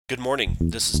Good morning.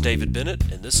 This is David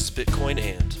Bennett, and this is Bitcoin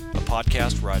And, a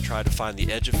podcast where I try to find the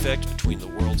edge effect between the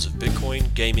worlds of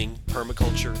Bitcoin, gaming,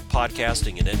 permaculture,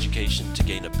 podcasting, and education to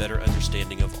gain a better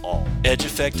understanding of all. Edge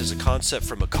effect is a concept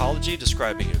from ecology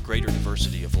describing a greater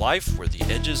diversity of life where the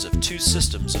edges of two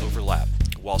systems overlap.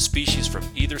 While species from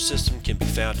either system can be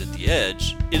found at the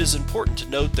edge, it is important to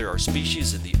note there are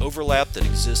species in the overlap that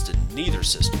exist in neither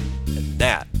system, and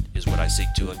that is what I seek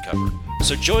to uncover.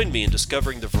 So join me in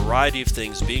discovering the variety of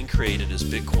things being created as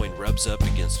Bitcoin rubs up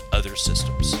against other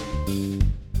systems.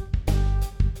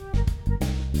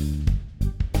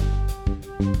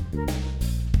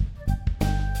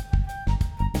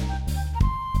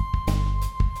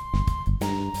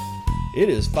 It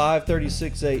is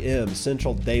 5:36 a.m.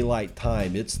 Central Daylight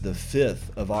Time. It's the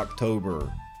 5th of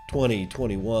October,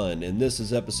 2021, and this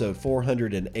is episode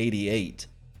 488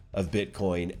 of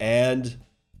Bitcoin. And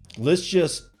let's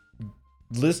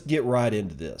get right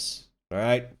into this, all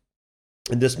right?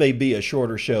 And this may be a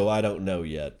shorter show, I don't know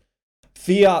yet.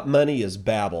 Fiat money is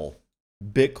babble.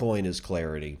 Bitcoin is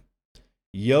clarity.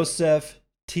 Yosef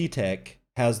Titek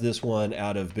has this one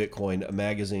out of Bitcoin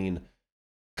magazine.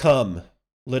 Come,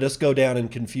 let us go down and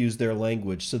confuse their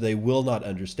language so they will not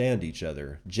understand each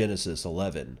other. Genesis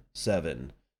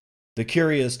 11:7. The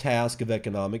curious task of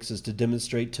economics is to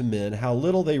demonstrate to men how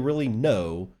little they really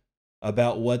know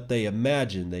about what they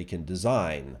imagine they can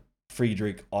design.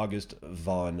 Friedrich August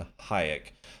von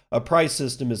Hayek. A price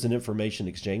system is an information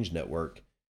exchange network.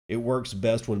 It works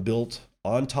best when built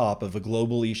on top of a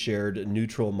globally shared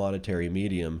neutral monetary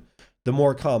medium. The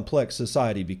more complex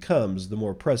society becomes, the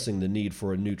more pressing the need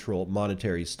for a neutral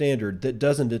monetary standard that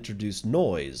doesn't introduce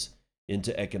noise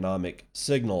into economic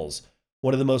signals.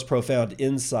 One of the most profound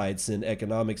insights in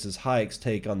economics is Hayek's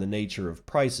take on the nature of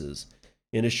prices.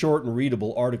 In a short and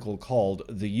readable article called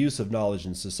The Use of Knowledge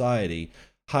in Society,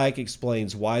 Hayek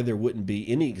explains why there wouldn't be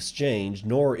any exchange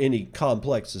nor any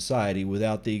complex society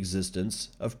without the existence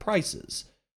of prices.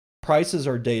 Prices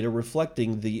are data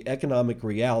reflecting the economic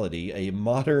reality. A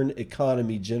modern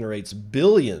economy generates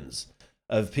billions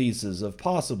of pieces of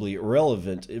possibly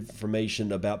irrelevant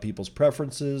information about people's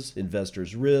preferences,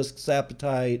 investors' risks,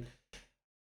 appetite,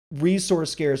 resource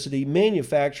scarcity,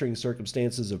 manufacturing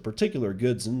circumstances of particular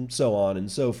goods, and so on and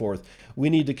so forth. We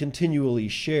need to continually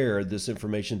share this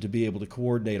information to be able to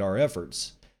coordinate our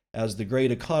efforts. As the great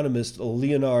economist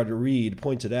Leonard Read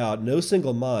pointed out, no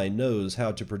single mind knows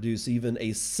how to produce even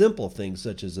a simple thing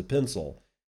such as a pencil.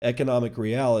 Economic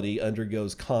reality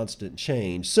undergoes constant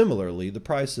change. Similarly, the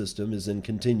price system is in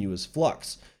continuous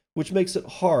flux, which makes it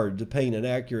hard to paint an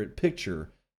accurate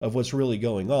picture of what's really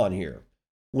going on here.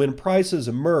 When prices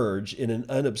emerge in an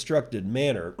unobstructed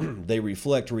manner, they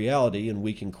reflect reality and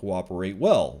we can cooperate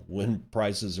well. When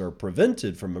prices are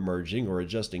prevented from emerging or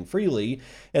adjusting freely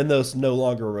and thus no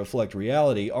longer reflect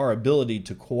reality, our ability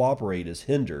to cooperate is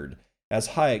hindered. As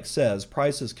Hayek says,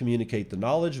 prices communicate the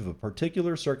knowledge of a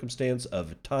particular circumstance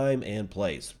of time and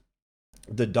place.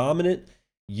 The dominant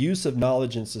use of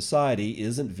knowledge in society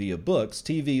isn't via books,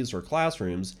 TVs, or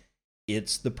classrooms.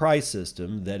 It's the price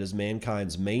system that is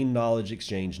mankind's main knowledge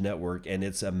exchange network, and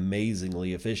it's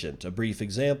amazingly efficient. A brief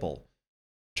example.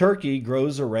 Turkey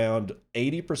grows around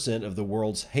 80% of the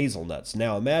world's hazelnuts.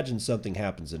 Now imagine something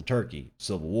happens in Turkey.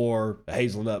 Civil war, a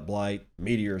hazelnut blight,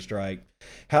 meteor strike.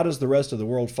 How does the rest of the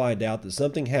world find out that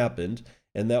something happened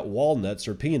and that walnuts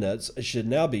or peanuts should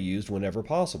now be used whenever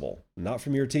possible? Not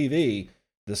from your TV.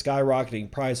 The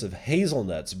skyrocketing price of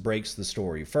hazelnuts breaks the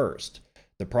story first.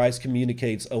 The price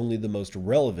communicates only the most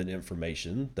relevant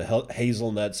information. The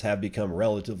hazelnuts have become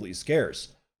relatively scarce.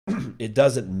 It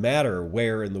doesn't matter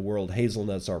where in the world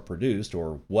hazelnuts are produced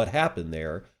or what happened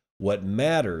there. What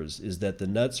matters is that the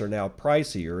nuts are now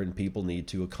pricier and people need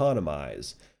to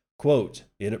economize. Quote,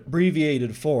 in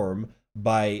abbreviated form,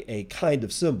 by a kind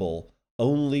of symbol,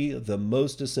 only the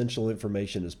most essential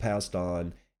information is passed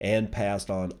on and passed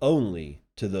on only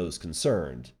to those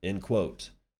concerned. End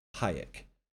quote. Hayek.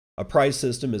 A price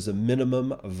system is a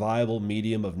minimum viable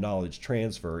medium of knowledge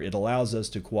transfer. It allows us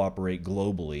to cooperate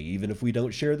globally, even if we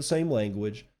don't share the same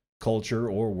language, culture,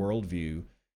 or worldview,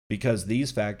 because these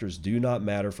factors do not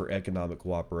matter for economic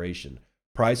cooperation.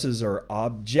 Prices are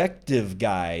objective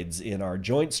guides in our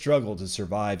joint struggle to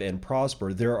survive and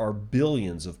prosper. There are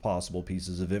billions of possible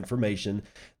pieces of information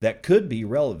that could be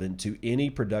relevant to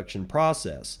any production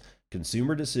process,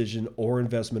 consumer decision, or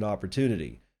investment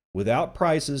opportunity. Without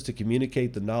prices to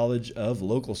communicate the knowledge of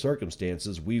local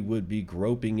circumstances, we would be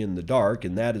groping in the dark,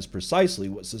 and that is precisely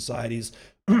what societies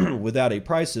without a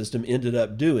price system ended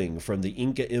up doing. From the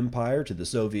Inca Empire to the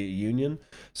Soviet Union,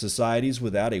 societies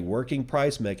without a working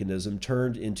price mechanism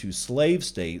turned into slave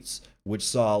states which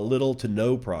saw little to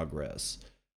no progress.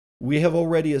 We have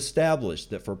already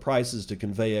established that for prices to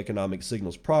convey economic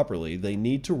signals properly, they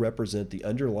need to represent the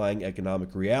underlying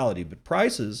economic reality, but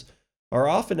prices are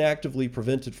often actively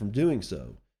prevented from doing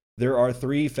so. There are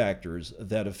three factors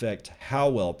that affect how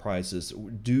well prices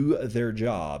do their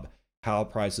job: how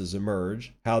prices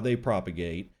emerge, how they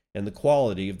propagate, and the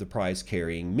quality of the price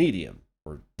carrying medium,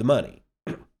 or the money.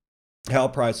 How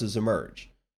prices emerge.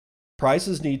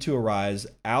 Prices need to arise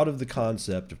out of the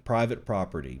concept of private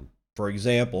property. For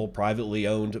example, privately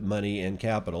owned money and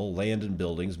capital, land and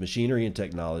buildings, machinery and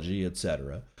technology,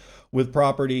 etc. With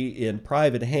property in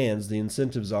private hands, the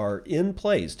incentives are in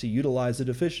place to utilize it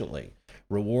efficiently.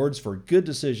 Rewards for good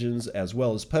decisions as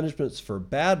well as punishments for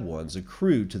bad ones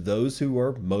accrue to those who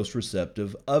are most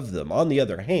receptive of them. On the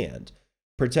other hand,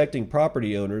 protecting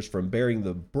property owners from bearing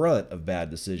the brunt of bad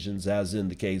decisions, as in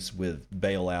the case with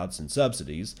bailouts and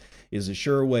subsidies, is a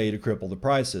sure way to cripple the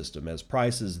price system, as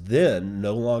prices then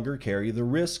no longer carry the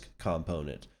risk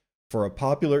component. For a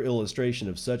popular illustration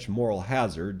of such moral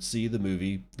hazard, see the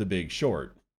movie The Big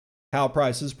Short. How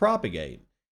prices propagate.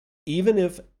 Even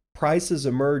if prices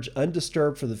emerge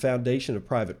undisturbed from the foundation of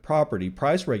private property,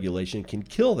 price regulation can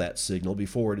kill that signal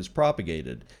before it is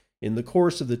propagated. In the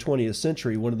course of the 20th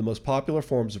century, one of the most popular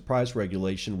forms of price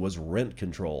regulation was rent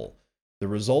control. The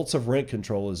results of rent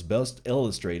control is best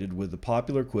illustrated with the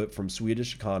popular quip from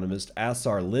Swedish economist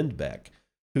Assar Lindbeck,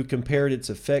 who compared its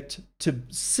effect to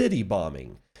city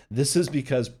bombing. This is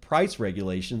because price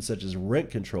regulation, such as rent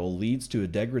control, leads to a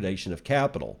degradation of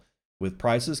capital. With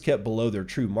prices kept below their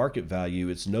true market value,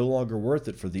 it's no longer worth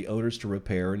it for the owners to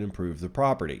repair and improve the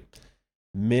property.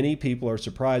 Many people are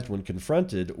surprised when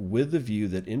confronted with the view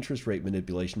that interest rate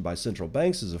manipulation by central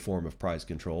banks is a form of price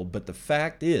control, but the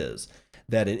fact is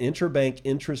that an interbank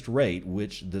interest rate,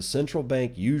 which the central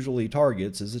bank usually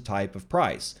targets, is a type of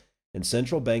price, and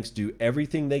central banks do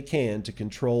everything they can to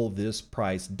control this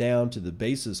price down to the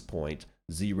basis point,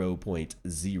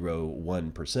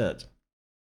 0.01%.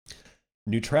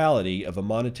 Neutrality of a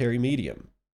monetary medium.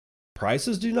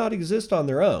 Prices do not exist on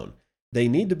their own. They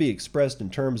need to be expressed in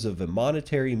terms of a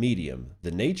monetary medium.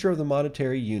 The nature of the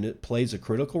monetary unit plays a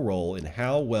critical role in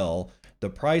how well the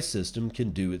price system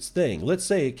can do its thing. Let's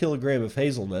say a kilogram of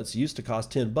hazelnuts used to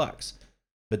cost $10,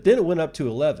 but then it went up to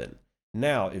 11.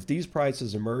 Now, if these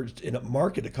prices emerged in a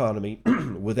market economy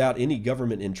without any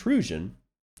government intrusion,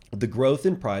 the growth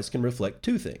in price can reflect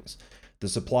two things: the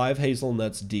supply of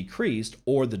hazelnuts decreased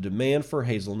or the demand for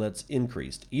hazelnuts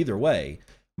increased. Either way,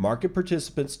 market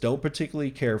participants don't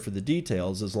particularly care for the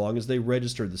details as long as they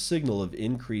register the signal of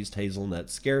increased hazelnut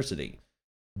scarcity.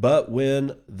 But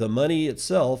when the money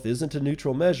itself isn't a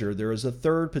neutral measure, there is a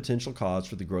third potential cause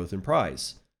for the growth in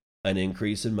price: an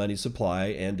increase in money supply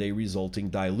and a resulting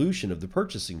dilution of the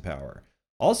purchasing power,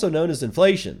 also known as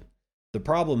inflation. The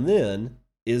problem then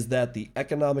is that the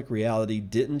economic reality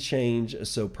didn't change,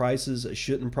 so prices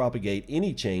shouldn't propagate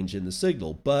any change in the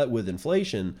signal. But with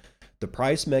inflation, the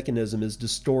price mechanism is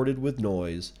distorted with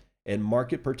noise, and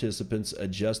market participants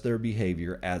adjust their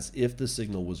behavior as if the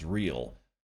signal was real.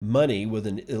 Money with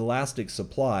an elastic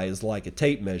supply is like a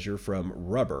tape measure from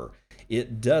rubber.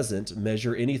 It doesn't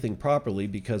measure anything properly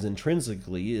because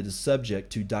intrinsically it is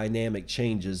subject to dynamic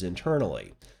changes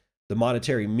internally. The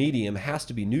monetary medium has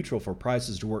to be neutral for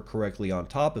prices to work correctly on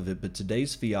top of it, but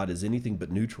today's fiat is anything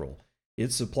but neutral.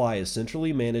 Its supply is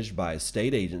centrally managed by a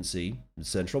state agency, the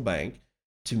central bank,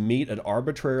 to meet an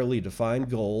arbitrarily defined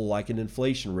goal like an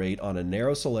inflation rate on a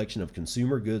narrow selection of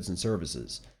consumer goods and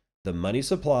services. The money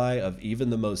supply of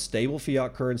even the most stable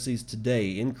fiat currencies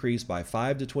today increased by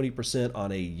 5 to 20%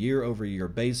 on a year-over-year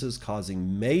basis,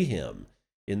 causing mayhem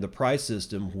in the price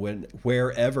system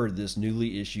wherever this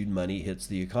newly issued money hits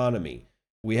the economy.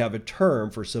 We have a term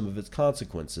for some of its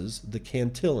consequences: the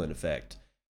Cantillon effect.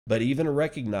 But even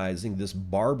recognizing this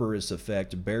barbarous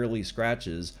effect barely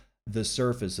scratches the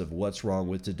surface of what's wrong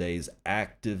with today's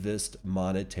activist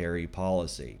monetary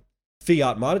policy.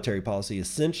 Fiat monetary policy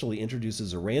essentially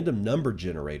introduces a random number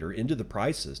generator into the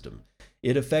price system.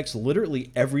 It affects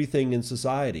literally everything in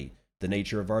society: the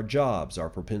nature of our jobs, our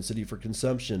propensity for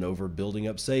consumption over building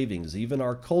up savings, even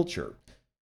our culture.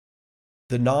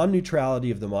 The non-neutrality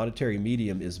of the monetary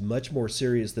medium is much more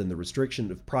serious than the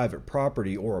restriction of private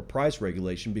property or a price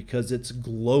regulation because it's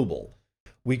global.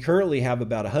 We currently have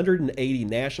about 180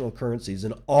 national currencies,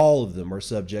 and all of them are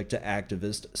subject to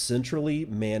activist, centrally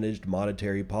managed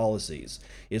monetary policies.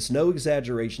 It's no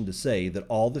exaggeration to say that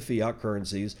all the fiat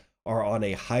currencies are on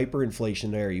a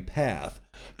hyperinflationary path,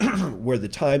 where the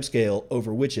timescale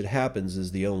over which it happens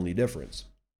is the only difference.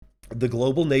 The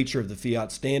global nature of the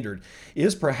fiat standard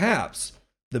is perhaps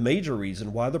the major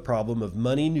reason why the problem of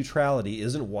money neutrality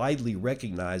isn't widely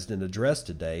recognized and addressed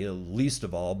today, least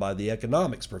of all by the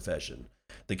economics profession.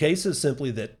 The case is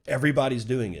simply that everybody's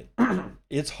doing it.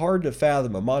 It's hard to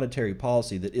fathom a monetary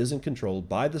policy that isn't controlled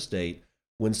by the state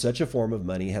when such a form of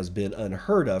money has been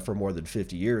unheard of for more than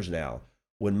 50 years now.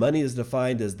 When money is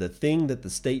defined as the thing that the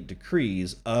state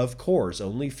decrees, of course,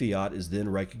 only fiat is then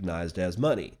recognized as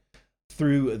money.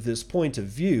 Through this point of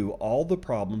view, all the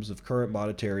problems of current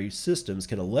monetary systems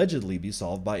can allegedly be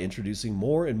solved by introducing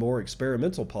more and more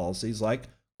experimental policies like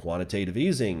quantitative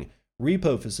easing,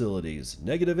 repo facilities,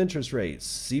 negative interest rates,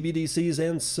 CBDCs,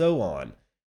 and so on.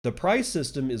 The price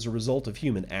system is a result of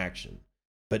human action,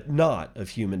 but not of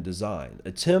human design.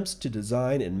 Attempts to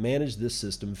design and manage this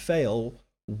system fail,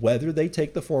 whether they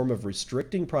take the form of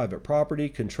restricting private property,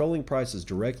 controlling prices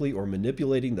directly, or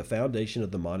manipulating the foundation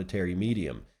of the monetary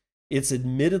medium. It's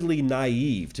admittedly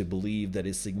naive to believe that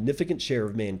a significant share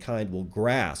of mankind will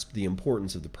grasp the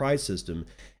importance of the price system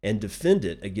and defend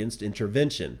it against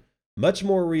intervention. Much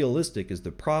more realistic is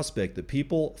the prospect that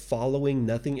people following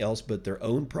nothing else but their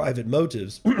own private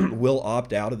motives will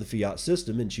opt out of the fiat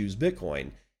system and choose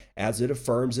Bitcoin, as it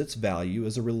affirms its value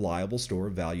as a reliable store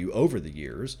of value over the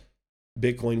years.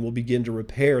 Bitcoin will begin to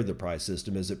repair the price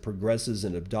system as it progresses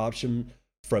in adoption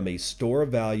from a store of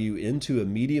value into a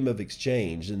medium of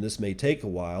exchange, and this may take a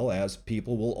while as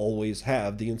people will always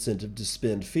have the incentive to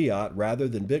spend fiat rather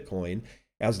than Bitcoin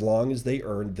as long as they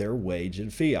earn their wage in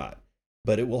fiat.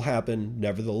 But it will happen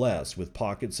nevertheless, with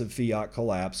pockets of fiat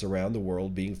collapse around the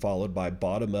world being followed by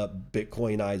bottom-up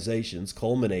Bitcoinizations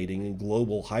culminating in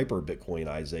global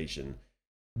hyper-Bitcoinization.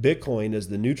 Bitcoin as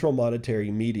the neutral monetary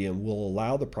medium will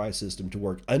allow the price system to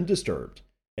work undisturbed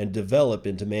and develop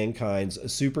into mankind's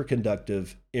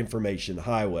superconductive information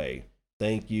highway.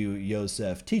 Thank you,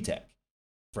 Yosef Titek,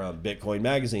 from Bitcoin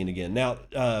Magazine again. Now,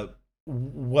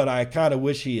 what I kind of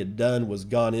wish he had done was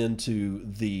gone into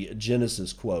the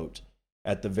Genesis quote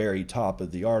at the very top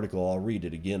of the article. I'll read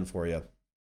it again for you.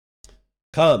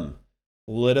 Come,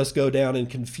 let us go down and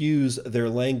confuse their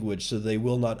language so they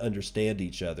will not understand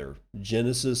each other.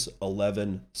 Genesis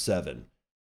 11:7.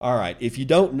 All right, if you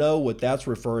don't know what that's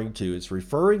referring to, it's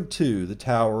referring to the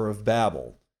Tower of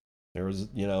Babel. There was,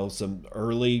 some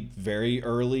very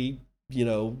early,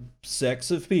 sects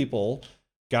of people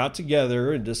got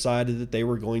together and decided that they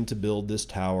were going to build this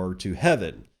tower to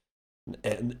heaven.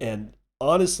 And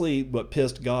honestly, what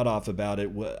pissed God off about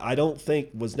it, I don't think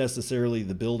was necessarily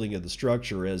the building of the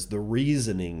structure, as the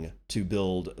reasoning to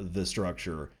build the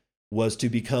structure was to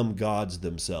become gods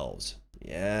themselves.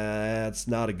 Yeah, that's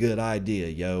not a good idea,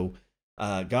 yo.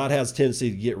 God has a tendency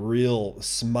to get real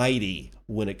smitey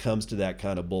when it comes to that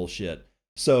kind of bullshit.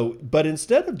 So, but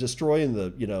instead of destroying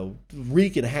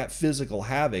wreaking physical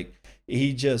havoc,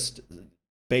 he just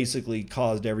basically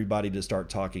caused everybody to start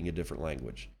talking a different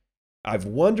language. I've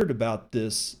wondered about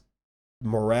this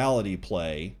morality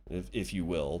play, if you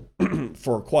will,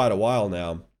 for quite a while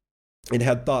now, and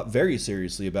had thought very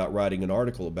seriously about writing an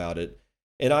article about it.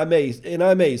 And I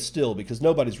may still, because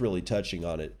nobody's really touching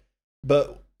on it.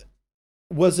 But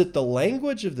was it the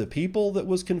language of the people that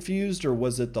was confused, or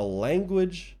was it the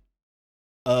language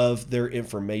of their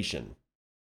information,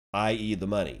 i.e. the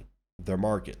money, their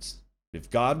markets? If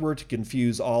God were to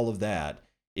confuse all of that,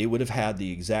 it would have had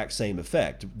the exact same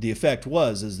effect. The effect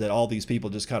is that all these people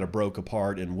just kind of broke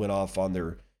apart and went off in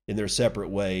their separate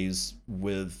ways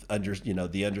with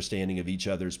the understanding of each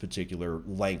other's particular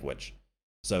language.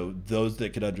 So those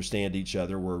that could understand each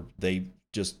other they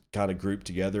just kind of grouped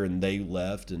together and they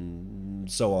left, and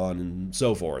so on and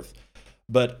so forth.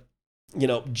 But,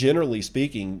 generally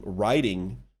speaking,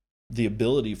 writing, the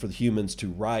ability for the humans to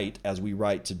write as we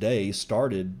write today,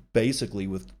 started basically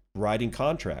with writing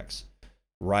contracts,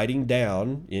 writing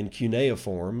down in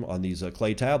cuneiform on these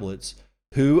clay tablets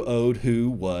who owed who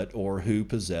what, or who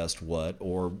possessed what,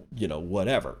 or,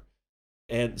 whatever.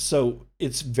 And so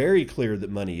it's very clear that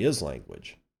money is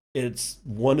language. It's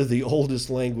one of the oldest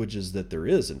languages that there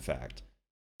is, in fact.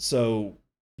 So,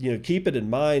 keep it in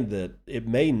mind that it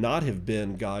may not have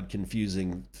been God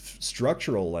confusing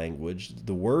structural language,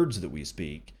 the words that we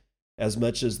speak, as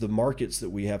much as the markets that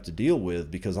we have to deal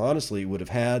with, because honestly, it would have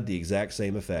had the exact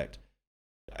same effect.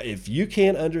 If you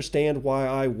can't understand why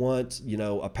I want,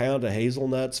 a pound of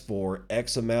hazelnuts for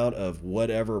X amount of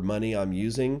whatever money I'm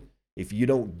using, if you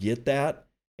don't get that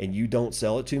and you don't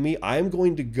sell it to me, I'm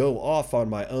going to go off on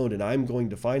my own and I'm going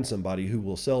to find somebody who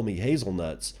will sell me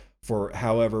hazelnuts for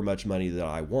however much money that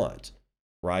I want,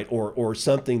 right? Or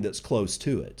something that's close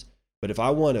to it. But if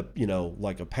I want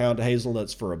like a pound of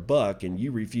hazelnuts for $1 and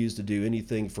you refuse to do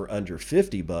anything for under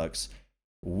 $50,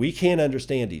 we can't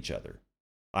understand each other.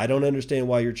 I don't understand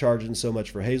why you're charging so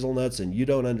much for hazelnuts, and you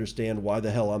don't understand why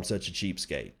the hell I'm such a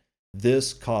cheapskate.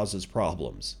 This causes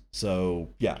problems. So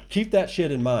yeah, keep that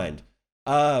shit in mind.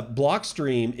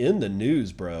 Blockstream in the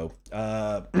news, bro.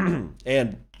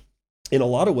 And in a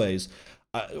lot of ways,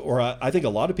 I think a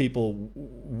lot of people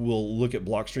will look at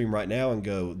Blockstream right now and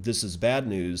go, this is bad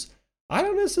news. I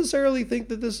don't necessarily think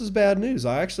that this is bad news.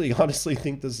 I actually honestly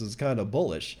think this is kind of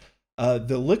bullish.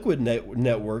 The Liquid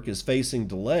network is facing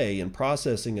delay in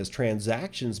processing as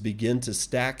transactions begin to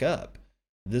stack up.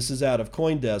 This is out of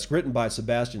CoinDesk, written by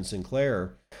Sebastian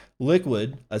Sinclair.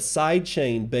 Liquid, a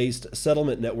sidechain based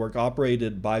settlement network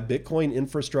operated by Bitcoin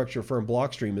infrastructure firm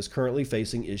Blockstream, is currently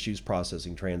facing issues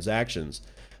processing transactions.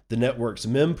 The network's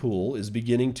mempool is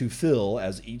beginning to fill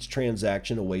as each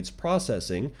transaction awaits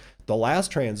processing. The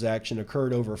last transaction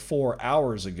occurred over 4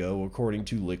 hours ago, according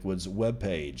to Liquid's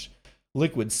webpage.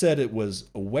 Liquid said it was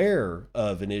aware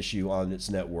of an issue on its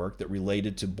network that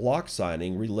related to block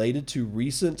signing related to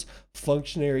recent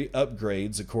functionality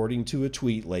upgrades, according to a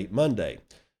tweet late Monday.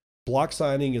 Block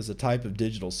signing is a type of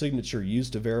digital signature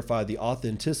used to verify the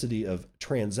authenticity of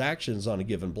transactions on a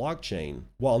given blockchain.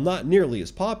 While not nearly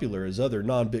as popular as other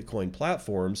non-Bitcoin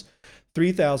platforms,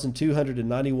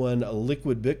 3,291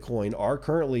 liquid Bitcoin are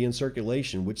currently in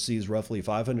circulation, which sees roughly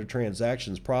 500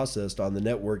 transactions processed on the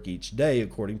network each day,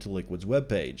 according to Liquid's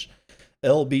webpage.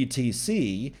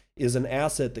 LBTC is an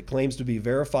asset that claims to be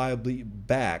verifiably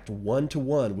backed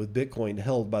one-to-one with Bitcoin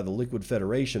held by the Liquid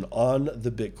Federation on the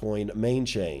Bitcoin main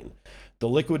chain. The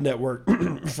Liquid network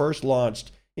first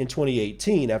launched in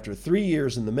 2018 after 3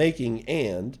 years in the making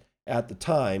and, at the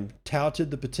time,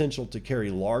 touted the potential to carry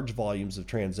large volumes of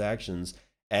transactions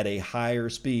at a higher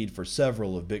speed for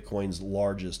several of Bitcoin's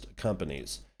largest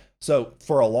companies. So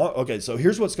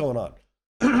here's what's going on.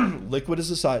 Liquid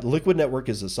network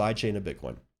is a sidechain of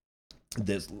Bitcoin.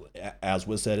 This, as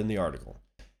was said in the article,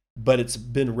 but it's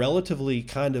been relatively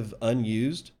kind of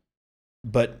unused,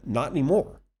 but not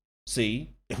anymore.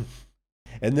 See,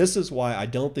 and this is why I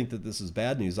don't think that this is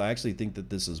bad news. I actually think that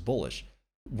this is bullish.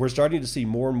 We're starting to see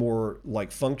more and more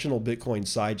like functional Bitcoin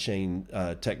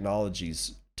sidechain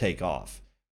technologies take off.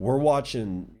 We're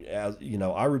watching, as you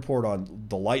know, I report on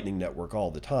the Lightning Network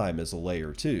all the time as a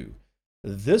layer 2.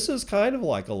 This is kind of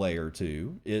like a layer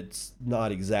 2. It's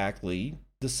not exactly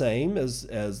the same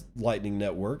as Lightning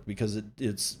Network because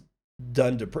it's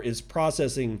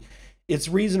processing. Its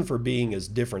reason for being is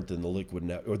different than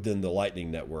the than the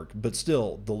Lightning Network, but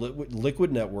still, the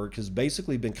Liquid Network has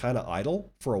basically been kind of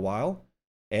idle for a while.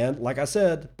 And like I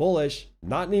said, bullish,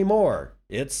 not anymore.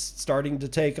 It's starting to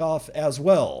take off as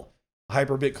well.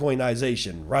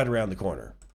 Hyper-Bitcoinization right around the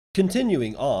corner.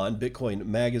 Continuing on, Bitcoin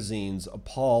Magazine's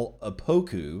Paul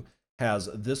Apoku has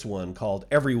this one called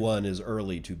Everyone is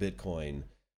Early to Bitcoin.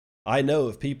 I know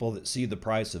of people that see the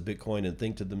price of Bitcoin and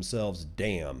think to themselves,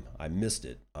 damn, I missed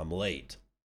it, I'm late.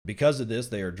 Because of this,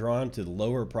 they are drawn to the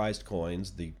lower priced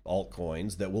coins, the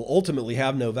altcoins, that will ultimately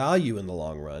have no value in the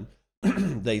long run.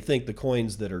 They think the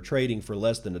coins that are trading for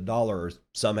less than $1 are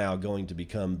somehow going to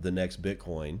become the next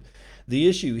Bitcoin. The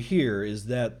issue here is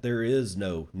that there is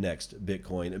no next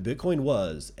Bitcoin. Bitcoin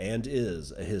was and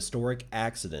is a historic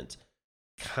accident,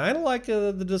 kind of like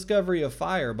the discovery of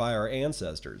fire by our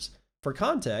ancestors. For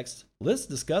context, let's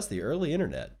discuss the early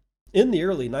internet. In the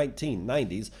early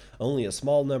 1990s, only a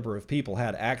small number of people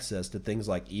had access to things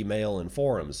like email and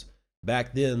forums.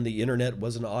 Back then, the internet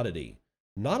was an oddity.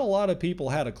 Not a lot of people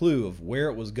had a clue of where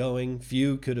it was going.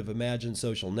 Few could have imagined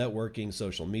social networking,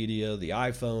 social media, the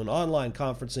iPhone, online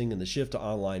conferencing, and the shift to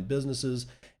online businesses,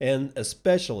 and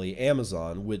especially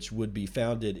Amazon, which would be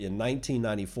founded in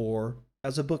 1994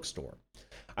 as a bookstore.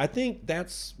 I think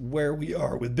that's where we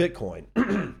are with Bitcoin.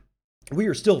 We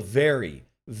are still very,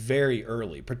 very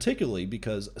early, particularly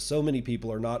because so many people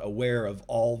are not aware of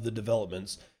all the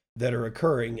developments that are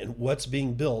occurring and what's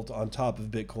being built on top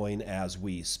of Bitcoin as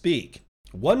we speak.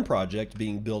 One project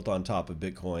being built on top of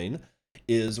Bitcoin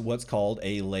is what's called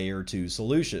a Layer 2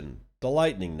 solution, the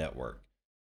Lightning Network,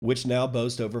 which now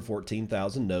boasts over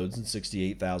 14,000 nodes and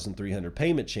 68,300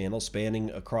 payment channels spanning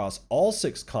across all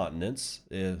 6 continents,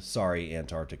 sorry,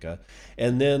 Antarctica.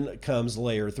 And then comes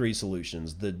Layer 3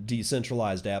 solutions, the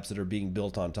decentralized apps that are being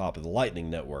built on top of the Lightning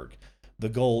Network. The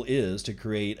goal is to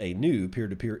create a new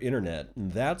peer-to-peer internet,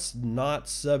 and that's not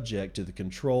subject to the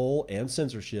control and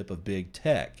censorship of big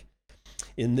tech.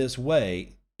 In this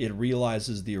way, it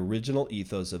realizes the original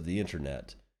ethos of the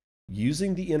internet.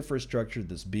 Using the infrastructure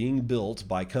that's being built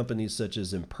by companies such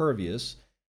as Impervious,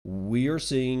 we are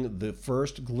seeing the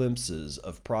first glimpses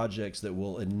of projects that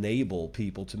will enable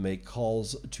people to make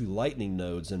calls to Lightning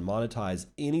nodes and monetize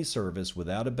any service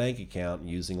without a bank account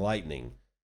using Lightning.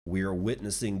 We are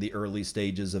witnessing the early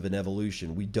stages of an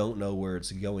evolution. We don't know where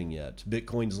it's going yet.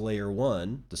 Bitcoin's layer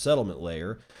one, the settlement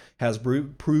layer, has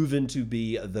proven to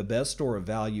be the best store of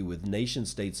value, with nation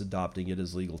states adopting it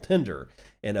as legal tender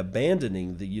and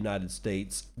abandoning the United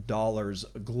States dollar's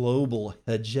global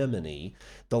hegemony.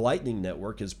 The Lightning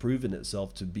Network has proven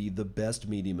itself to be the best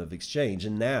medium of exchange,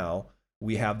 and now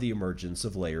we have the emergence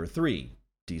of layer three,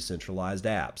 decentralized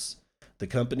apps. The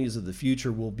companies of the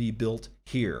future will be built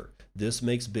here. This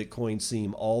makes Bitcoin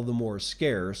seem all the more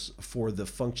scarce for the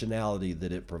functionality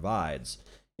that it provides.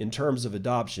 In terms of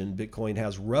adoption, Bitcoin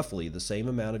has roughly the same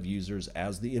amount of users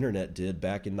as the internet did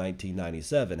back in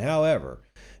 1997. However,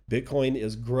 Bitcoin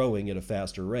is growing at a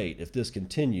faster rate. If this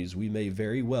continues, we may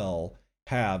very well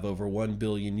have over 1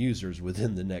 billion users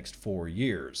within the next 4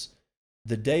 years.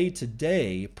 The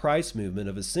day-to-day price movement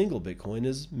of a single Bitcoin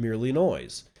is merely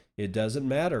noise. It doesn't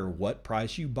matter what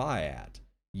price you buy at.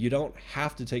 You don't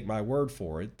have to take my word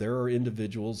for it. There are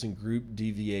individuals and group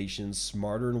deviations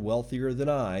smarter and wealthier than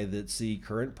I that see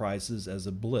current prices as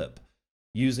a blip.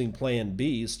 Using Plan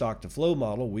B's stock to flow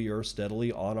model, we are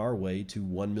steadily on our way to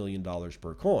 $1 million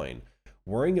per coin.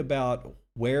 Worrying about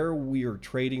where we are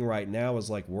trading right now is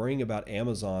like worrying about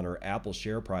Amazon or Apple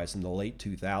share price in the late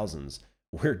 2000s.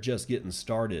 We're just getting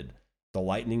started. The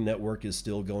Lightning Network is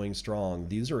still going strong.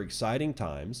 These are exciting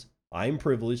times. I'm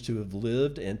privileged to have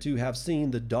lived and to have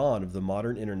seen the dawn of the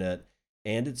modern internet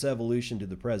and its evolution to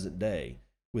the present day.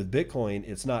 With Bitcoin,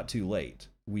 it's not too late.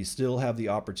 We still have the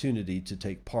opportunity to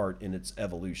take part in its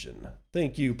evolution.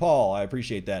 Thank you, Paul. I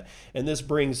appreciate that. And this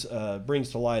brings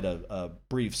to light a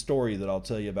brief story that I'll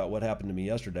tell you about what happened to me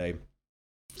yesterday.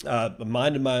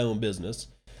 Minding my own business,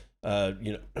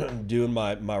 doing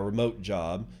my remote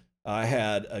job. I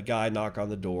had a guy knock on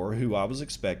the door who I was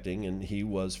expecting, and he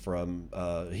was from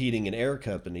a heating and air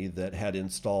company that had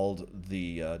installed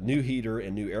the new heater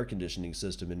and new air conditioning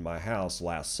system in my house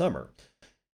last summer.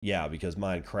 Yeah, because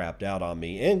mine crapped out on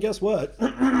me. And guess what?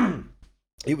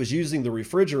 It was using the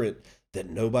refrigerant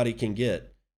that nobody can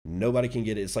get. Nobody can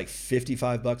get it. It's like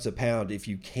 $55 a pound if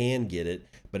you can get it,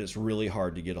 but it's really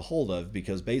hard to get a hold of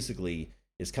because basically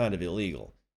it's kind of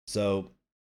illegal. So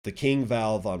the king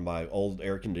valve on my old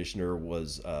air conditioner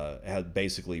was had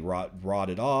basically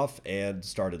rotted off and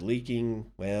started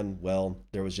leaking, and well,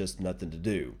 there was just nothing to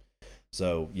do.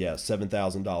 So yeah,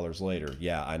 $7,000 later.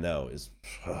 Yeah, I know.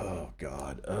 Oh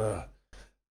God.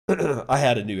 I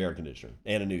had a new air conditioner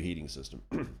and a new heating system.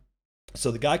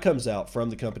 So the guy comes out from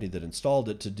the company that installed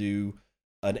it to do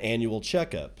an annual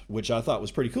checkup, which I thought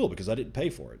was pretty cool because I didn't pay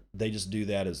for it. They just do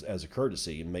that as a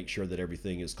courtesy and make sure that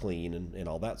everything is clean and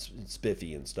all that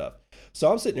spiffy and stuff.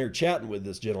 So I'm sitting here chatting with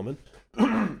this gentleman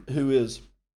who is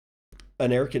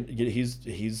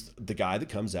he's the guy that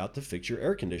comes out to fix your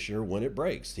air conditioner when it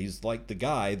breaks. He's like the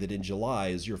guy that in July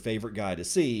is your favorite guy to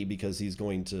see because he's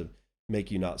going to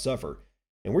make you not suffer.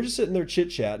 And we're just sitting there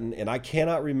chit-chatting, and I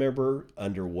cannot remember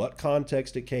under what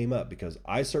context it came up because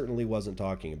I certainly wasn't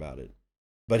talking about it.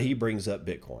 But he brings up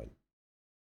Bitcoin.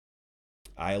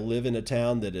 I live in a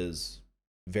town that is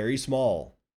very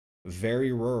small,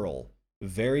 very rural,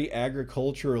 very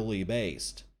agriculturally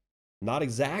based. Not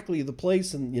exactly the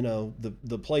place, and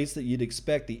the place that you'd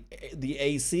expect the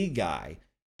AC guy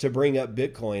to bring up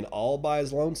Bitcoin all by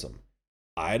his lonesome.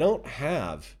 I don't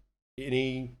have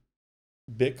any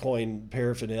Bitcoin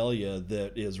paraphernalia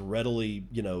that is readily,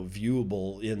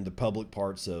 viewable in the public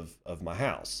parts of my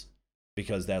house,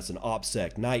 because that's an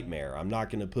OPSEC nightmare. I'm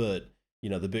not going to put,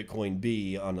 the Bitcoin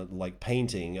B on a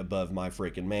painting above my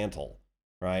freaking mantle,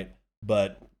 right?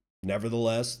 But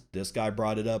nevertheless, this guy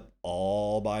brought it up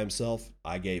all by himself.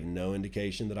 I gave no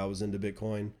indication that I was into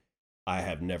Bitcoin. I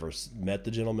have never met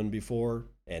the gentleman before.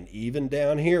 And even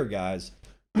down here, guys,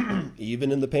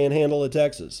 even in the panhandle of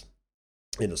Texas,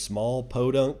 in a small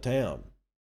podunk town,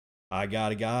 I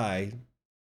got a guy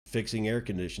fixing air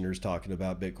conditioners talking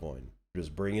about Bitcoin,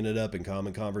 just bringing it up in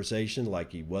common conversation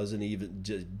like he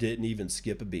didn't even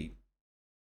skip a beat.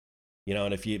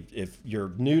 And if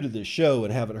you're new to this show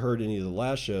and haven't heard any of the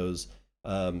last shows,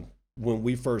 when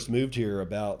we first moved here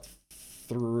about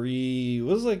 3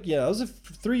 years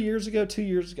ago, 2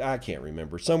 years ago, I can't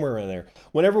remember, somewhere around there.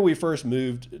 Whenever we first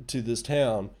moved to this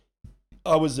town,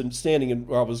 I was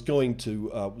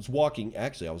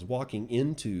walking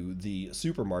into the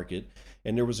supermarket,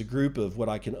 and there was a group of what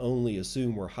I can only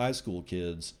assume were high school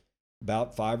kids,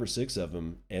 about 5 or 6 of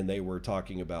them, and they were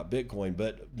talking about Bitcoin,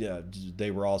 but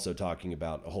they were also talking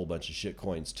about a whole bunch of shit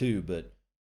coins too, but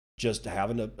just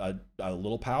having a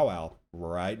little powwow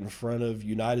right in front of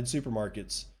United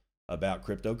Supermarkets about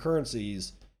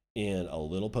cryptocurrencies in a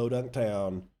little podunk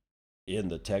town in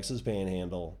the Texas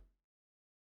Panhandle.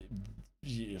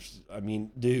 I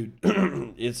mean, dude,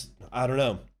 it's I don't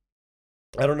know.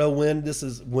 I don't know when this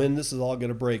is all going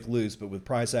to break loose, but with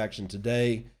price action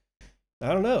today,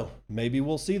 I don't know. Maybe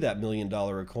we'll see that $1 million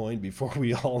a coin before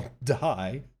we all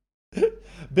die.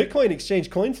 Bitcoin exchange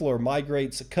CoinFloor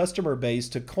migrates customer base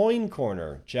to Coin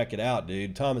Corner. Check it out,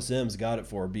 dude. Thomas M's got it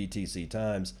for BTC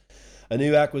Times. A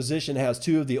new acquisition has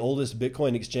two of the oldest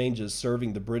Bitcoin exchanges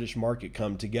serving the British market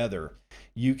come together.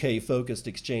 UK-focused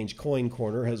exchange Coin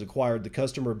Corner has acquired the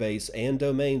customer base and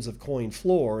domains of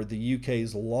CoinFloor, the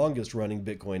UK's longest-running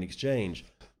Bitcoin exchange.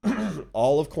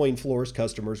 All of CoinFloor's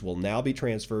customers will now be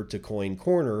transferred to Coin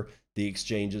Corner, the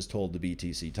exchanges told the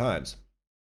BTC Times.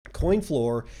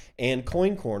 CoinFloor and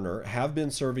Coin Corner have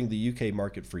been serving the UK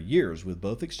market for years, with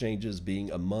both exchanges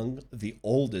being among the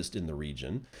oldest in the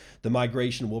region. The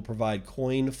migration will provide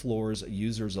CoinFloor's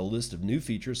users a list of new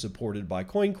features supported by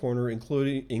Coin Corner,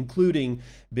 including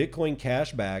Bitcoin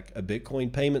Cashback, a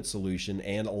Bitcoin payment solution,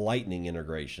 and Lightning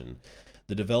integration.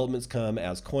 The developments come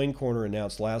as Coin Corner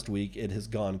announced last week it has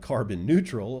gone carbon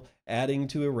neutral, adding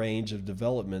to a range of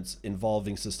developments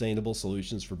involving sustainable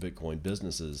solutions for Bitcoin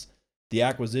businesses. The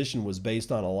acquisition was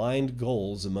based on aligned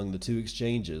goals among the two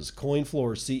exchanges.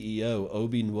 CoinFloor CEO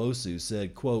Obi Nwosu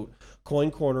said, quote,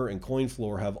 Coin Corner and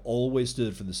CoinFloor have always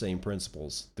stood for the same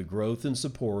principles, the growth and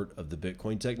support of the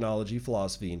Bitcoin technology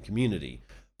philosophy and community,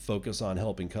 focus on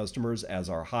helping customers as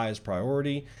our highest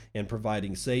priority, and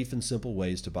providing safe and simple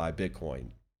ways to buy Bitcoin.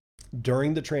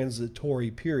 During the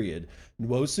transitory period,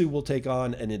 Nwosu will take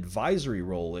on an advisory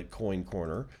role at Coin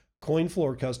Corner.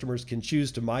 CoinFloor customers can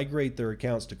choose to migrate their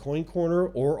accounts to Coin Corner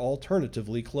or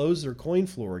alternatively close their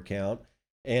CoinFloor account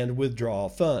and withdraw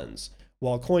funds.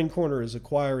 While Coin Corner is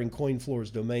acquiring CoinFloor's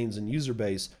domains and user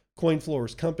base,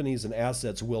 CoinFloor's companies and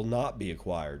assets will not be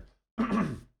acquired.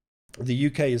 The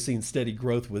UK has seen steady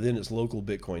growth within its local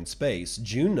Bitcoin space.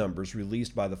 June numbers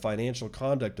released by the Financial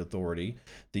Conduct Authority,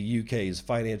 the UK's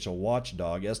financial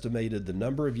watchdog, estimated the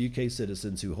number of UK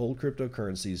citizens who hold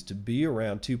cryptocurrencies to be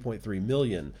around 2.3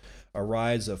 million, a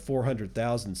rise of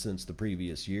 400,000 since the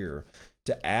previous year.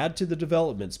 To add to the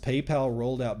developments, PayPal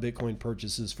rolled out Bitcoin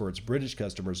purchases for its British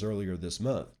customers earlier this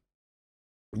month.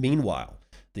 Meanwhile,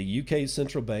 the UK's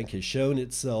central bank has shown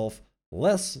itself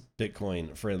less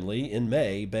Bitcoin friendly. In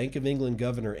May, Bank of England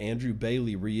Governor Andrew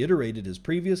Bailey reiterated his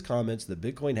previous comments that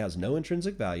Bitcoin has no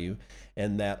intrinsic value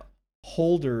and that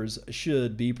holders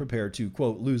should be prepared to,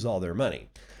 quote, lose all their money.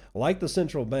 Like the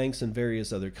central banks in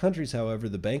various other countries, however,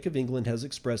 the Bank of England has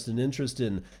expressed an interest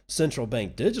in central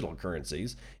bank digital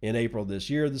currencies. In April this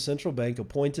year, the central bank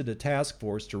appointed a task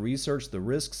force to research the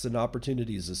risks and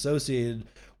opportunities associated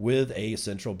with a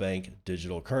central bank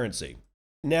digital currency.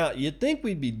 Now, you'd think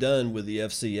we'd be done with the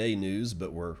FCA news,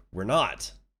 but we're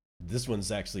not. This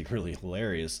one's actually really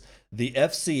hilarious. The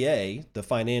FCA, the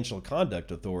Financial Conduct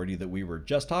Authority that we were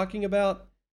just talking about,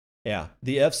 the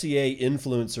FCA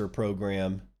influencer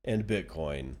program and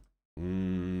Bitcoin.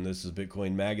 This is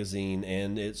Bitcoin Magazine,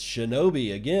 and it's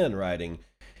Shinobi again writing,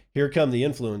 here come the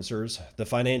influencers. The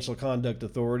Financial Conduct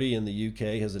Authority in the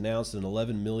UK has announced an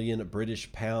 11 million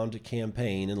British pound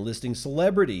campaign enlisting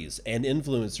celebrities and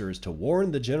influencers to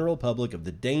warn the general public of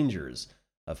the dangers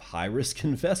of high-risk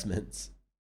investments.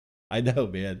 I know,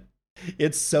 man.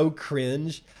 It's so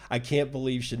cringe. I can't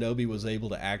believe Shinobi was able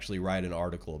to actually write an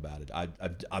article about it.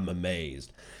 I'm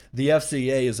amazed. The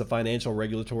FCA is a financial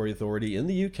regulatory authority in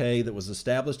the UK that was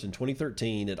established in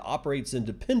 2013. It operates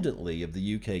independently of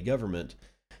the UK government.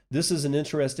 This is an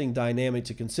interesting dynamic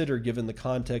to consider given the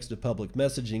context of public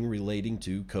messaging relating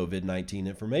to COVID-19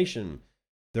 information.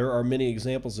 There are many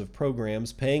examples of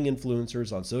programs paying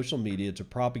influencers on social media to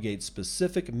propagate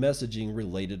specific messaging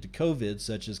related to COVID,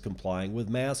 such as complying with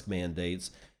mask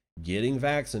mandates, getting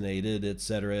vaccinated,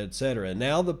 etc., etc.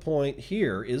 Now, the point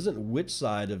here isn't which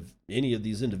side of any of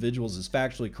these individuals is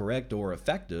factually correct or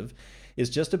effective. It's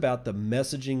just about the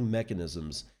messaging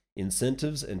mechanisms,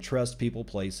 incentives, and trust people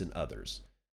place in others.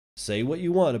 Say what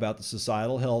you want about the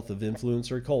societal health of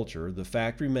influencer culture, the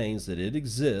fact remains that it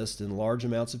exists and large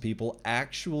amounts of people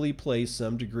actually place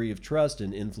some degree of trust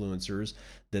in influencers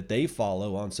that they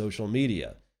follow on social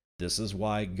media. This is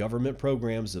why government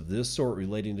programs of this sort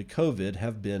relating to COVID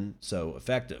have been so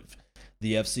effective.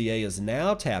 The FCA is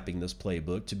now tapping this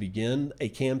playbook to begin a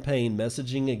campaign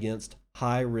messaging against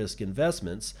high-risk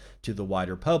investments to the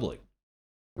wider public.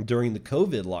 During the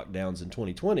COVID lockdowns in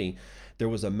 2020, there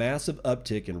was a massive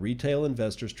uptick in retail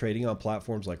investors trading on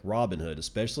platforms like Robinhood,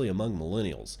 especially among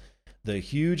millennials. The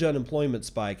huge unemployment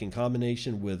spike in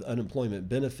combination with unemployment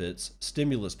benefits,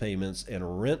 stimulus payments,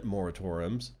 and rent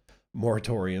moratoriums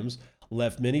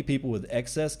left many people with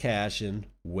excess cash and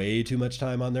way too much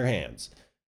time on their hands.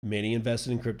 Many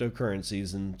invested in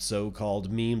cryptocurrencies and so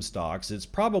called meme stocks. It's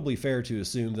probably fair to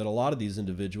assume that a lot of these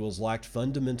individuals lacked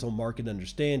fundamental market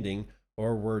understanding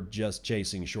or were just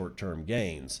chasing short term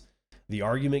gains. The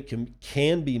argument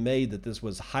can be made that this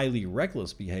was highly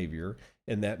reckless behavior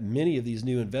and that many of these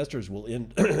new investors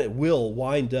will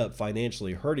wind up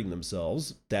financially hurting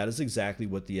themselves. That is exactly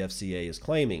what the FCA is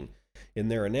claiming. In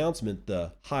their announcement,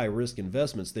 the high risk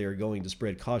investments they are going to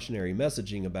spread cautionary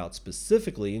messaging about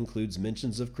specifically includes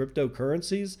mentions of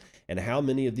cryptocurrencies and how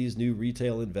many of these new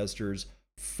retail investors'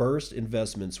 first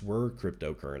investments were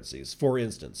cryptocurrencies. For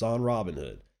instance, on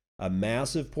Robinhood, a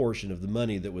massive portion of the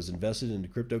money that was invested into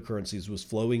cryptocurrencies was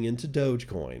flowing into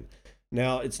Dogecoin.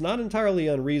 Now, it's not entirely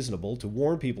unreasonable to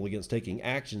warn people against taking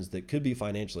actions that could be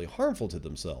financially harmful to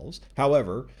themselves.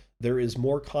 However, there is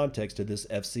more context to this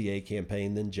FCA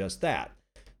campaign than just that.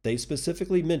 They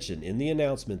specifically mention in the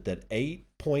announcement that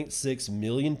 8.6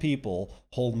 million people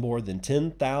hold more than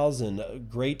 10,000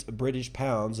 Great British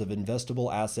pounds of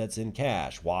investable assets in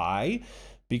cash. Why?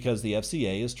 Because the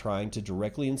FCA is trying to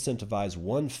directly incentivize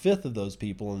 1/5 of those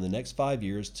people in the next 5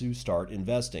 years to start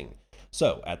investing.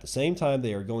 So, at the same time,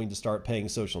 they are going to start paying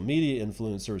social media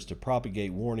influencers to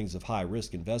propagate warnings of high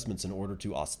risk investments in order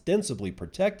to ostensibly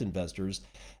protect investors.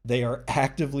 They are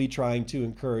actively trying to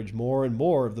encourage more and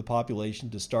more of the population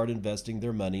to start investing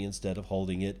their money instead of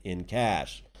holding it in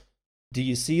cash. Do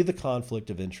you see the conflict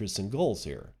of interests and goals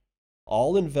here?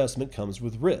 All investment comes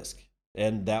with risk,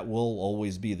 and that will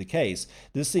always be the case.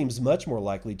 This seems much more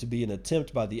likely to be an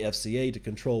attempt by the FCA to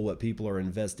control what people are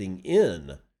investing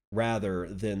in, rather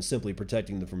than simply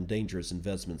protecting them from dangerous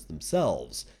investments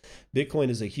themselves. Bitcoin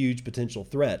is a huge potential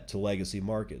threat to legacy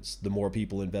markets. The more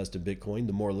people invest in Bitcoin,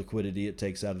 the more liquidity it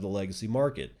takes out of the legacy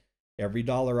market. Every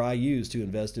dollar I use to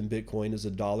invest in Bitcoin is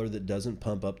a dollar that doesn't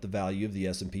pump up the value of the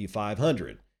S&P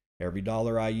 500. Every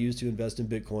dollar I use to invest in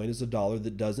Bitcoin is a dollar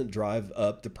that doesn't drive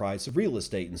up the price of real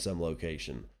estate in some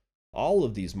location. All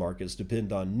of these markets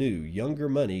depend on new, younger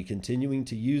money continuing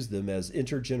to use them as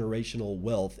intergenerational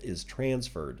wealth is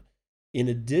transferred. In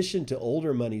addition to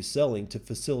older money selling to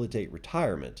facilitate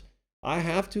retirement, I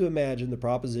have to imagine the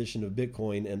proposition of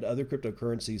Bitcoin and other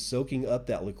cryptocurrencies soaking up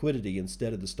that liquidity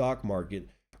instead of the stock market,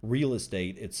 real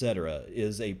estate, etc.,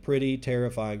 is a pretty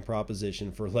terrifying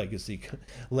proposition for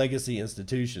legacy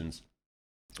institutions.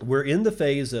 We're in the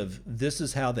phase of this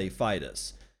is how they fight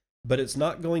us. But it's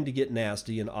not going to get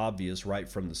nasty and obvious right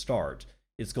from the start.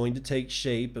 It's going to take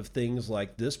shape of things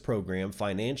like this program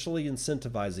financially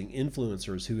incentivizing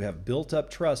influencers who have built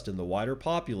up trust in the wider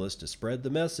populace to spread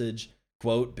the message,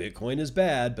 quote, Bitcoin is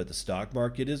bad, but the stock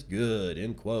market is good,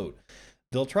 end quote.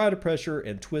 They'll try to pressure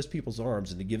and twist people's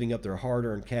arms into giving up their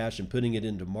hard-earned cash and putting it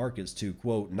into markets to,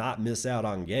 quote, not miss out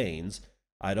on gains.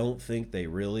 I don't think they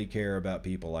really care about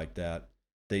people like that.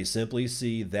 They simply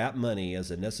see that money as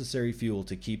a necessary fuel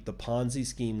to keep the Ponzi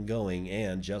scheme going,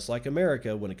 and just like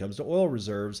America, when it comes to oil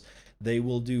reserves, they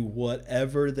will do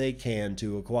whatever they can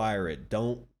to acquire it.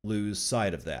 Don't lose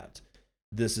sight of that.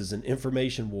 This is an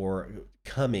information war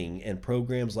coming, and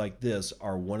programs like this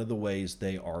are one of the ways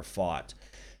they are fought.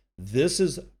 This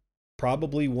is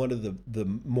probably one of the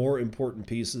more important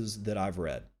pieces that I've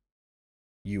read.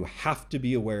 You have to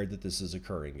be aware that this is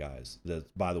occurring, guys.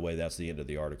 By the way, that's the end of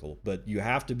the article. But you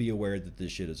have to be aware that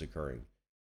this shit is occurring.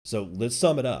 So let's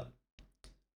sum it up.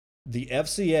 The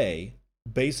FCA,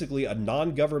 basically a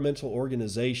non-governmental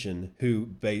organization who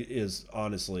is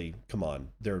honestly, come on,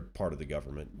 they're part of the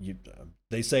government.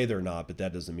 They say they're not, but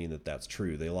that doesn't mean that that's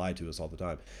true. They lie to us all the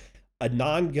time. A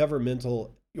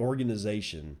non-governmental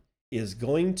organization is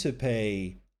going to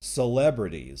pay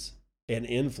celebrities and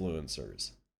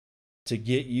influencers to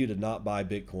get you to not buy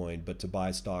Bitcoin, but to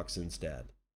buy stocks instead.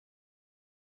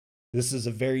 This is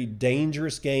a very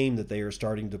dangerous game that they are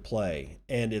starting to play,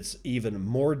 and it's even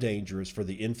more dangerous for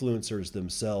the influencers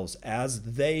themselves, as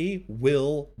they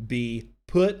will be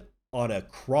put on a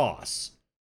cross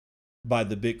by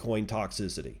the Bitcoin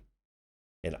toxicity.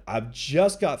 And I've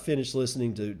just got finished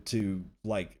listening to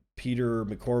like Peter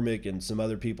McCormick and some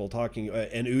other people talking,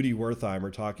 and Udi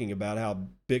Wertheimer talking about how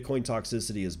Bitcoin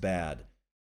toxicity is bad.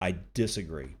 I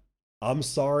disagree. I'm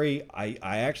sorry. I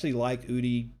actually like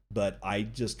Udi, but I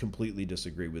just completely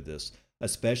disagree with this,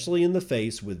 especially in the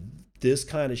face with this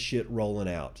kind of shit rolling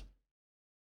out.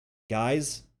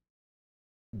 Guys,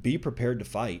 be prepared to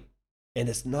fight. And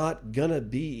it's not going to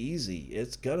be easy.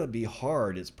 It's going to be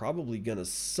hard. It's probably going to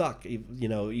suck,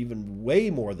 even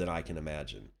way more than I can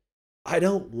imagine. I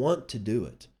don't want to do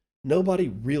it. Nobody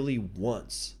really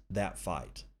wants that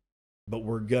fight. But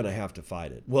we're going to have to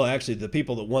fight it. Well, actually, the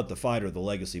people that want the fight are the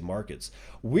legacy markets.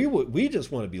 We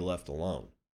just want to be left alone.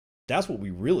 That's what we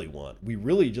really want. We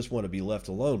really just want to be left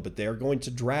alone, but they're going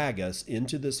to drag us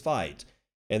into this fight,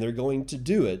 and they're going to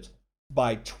do it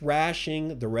by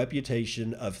trashing the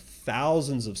reputation of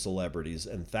thousands of celebrities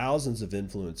and thousands of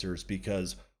influencers,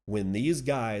 because when these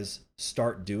guys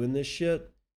start doing this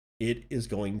shit, it is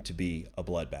going to be a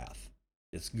bloodbath.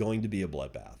 It's going to be a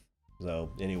bloodbath.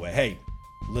 So anyway, hey,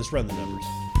 let's run the numbers.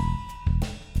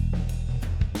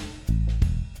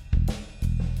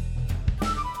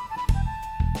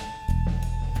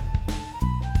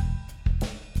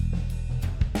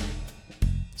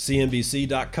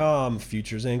 CNBC.com,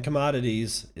 Futures and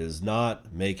Commodities, is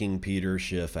not making Peter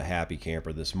Schiff a happy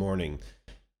camper this morning.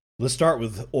 Let's start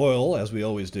with oil, as we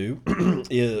always do.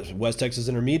 West Texas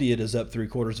Intermediate is up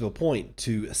 0.75 point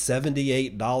to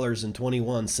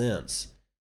 $78.21.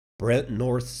 Brent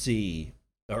North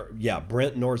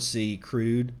Sea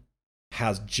crude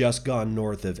has just gone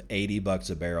north of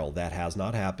 $80 a barrel. That has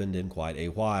not happened in quite a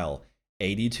while.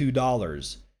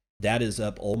 $82. That is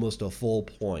up almost a full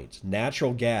point.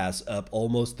 Natural gas up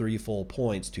almost 3 full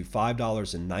points to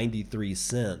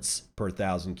 $5.93 per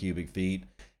 1,000 cubic feet.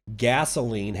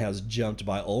 Gasoline has jumped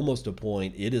by almost a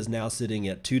point. It is now sitting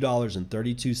at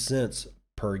 $2.32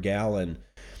 per gallon.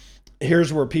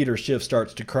 Here's where Peter Schiff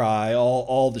starts to cry.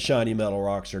 All the shiny metal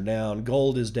rocks are down.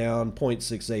 Gold is down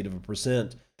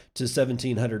 0.68% to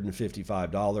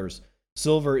 $1,755.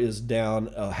 Silver is down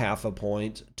 0.5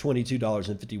 point,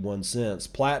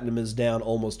 $22.51. Platinum is down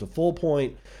almost a full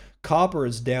point. Copper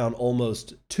is down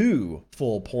almost 2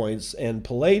 full points. And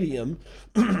palladium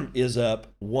is up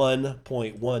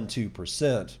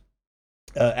 1.12%.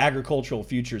 Agricultural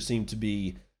futures seem to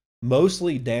be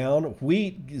mostly down.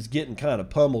 Wheat is getting kind of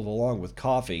pummeled along with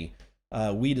coffee.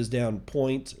 Wheat is down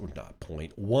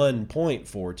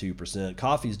 1.42%.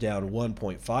 Coffee's down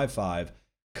 1.55%.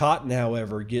 Cotton,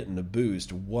 however, getting a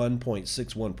boost,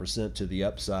 1.61% to the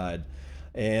upside.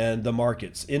 And the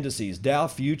markets, indices, Dow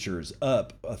futures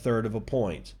up 1/3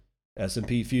 point.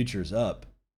 S&P futures up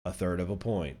 1/3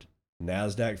 point.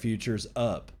 NASDAQ futures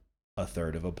up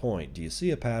 1/3 point. Do you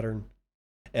see a pattern?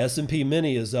 S&P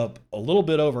mini is up a little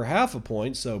bit over 0.5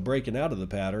 point, so breaking out of the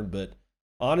pattern. But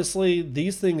honestly,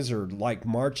 these things are like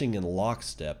marching in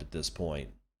lockstep at this point.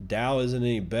 Dow isn't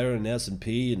any better than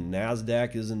S&P, and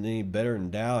NASDAQ isn't any better than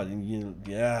Dow. And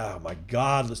my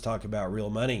God, let's talk about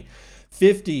real money.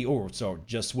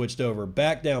 Just switched over,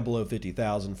 back down below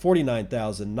 50,000,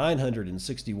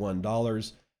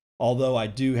 $49,961. Although I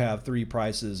do have 3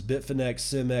 prices, Bitfinex,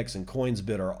 Cimex, and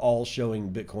CoinsBit are all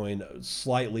showing Bitcoin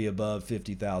slightly above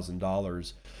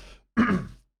 $50,000.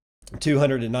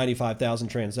 295,000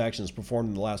 transactions performed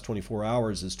in the last 24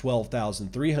 hours is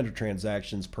 12,300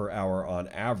 transactions per hour on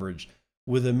average,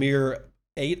 with a mere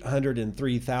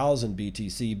 803,000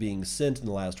 BTC being sent in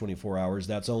the last 24 hours.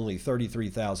 That's only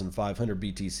 33,500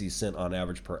 BTC sent on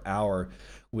average per hour,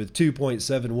 with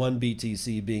 2.71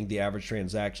 BTC being the average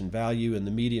transaction value and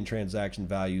the median transaction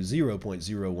value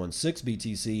 0.016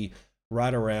 BTC,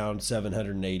 right around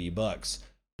 $780.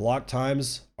 Block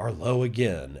times are low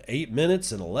again. 8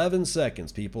 minutes and 11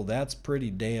 seconds, people. That's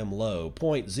pretty damn low.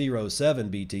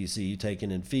 0.07 BTC taken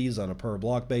in fees on a per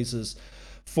block basis.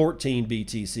 14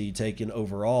 BTC taken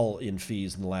overall in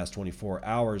fees in the last 24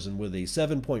 hours. And with a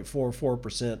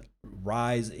 7.44%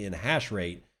 rise in hash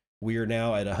rate, we are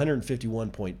now at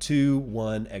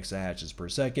 151.21 exahashes per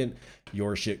second.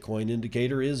 Your shitcoin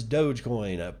indicator is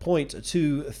Dogecoin at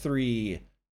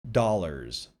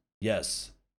 $0.23.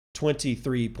 Yes.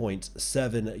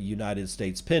 23.7 United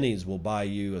States pennies will buy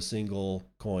you a single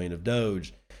coin of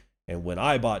Doge. And when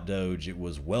I bought Doge, it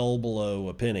was well below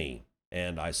a penny,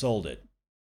 and I sold it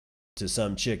to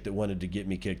some chick that wanted to get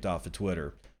me kicked off of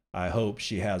Twitter. I hope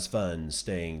she has fun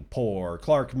staying poor.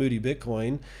 Clark Moody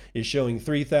Bitcoin is showing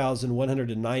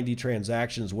 3,190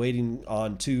 transactions waiting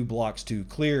on 2 blocks to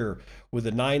clear. With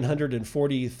a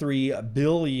 $943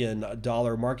 billion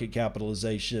market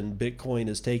capitalization, Bitcoin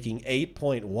is taking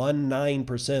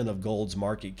 8.19% of gold's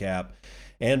market cap.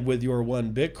 And with your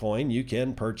 1 Bitcoin, you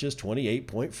can purchase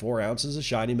 28.4 ounces of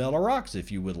shiny metal rocks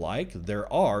if you would like. There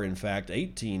are, in fact,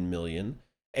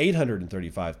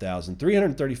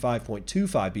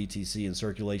 18,835,335.25 BTC in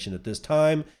circulation at this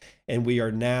time. And we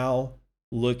are now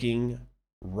looking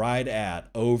right at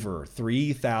over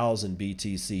 3,000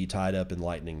 BTC tied up in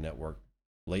Lightning Network.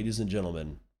 Ladies and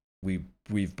gentlemen,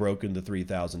 we've broken the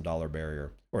 $3,000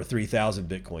 barrier, or 3,000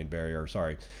 Bitcoin barrier,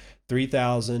 sorry.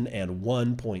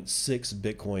 3,001.6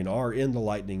 Bitcoin are in the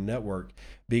Lightning Network,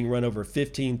 being run over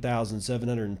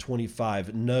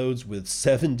 15,725 nodes with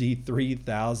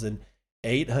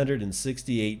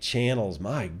 73,868 channels.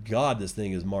 My God, this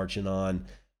thing is marching on.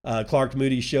 Clark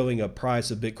Moody showing a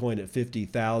price of Bitcoin at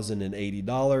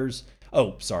 $50,080.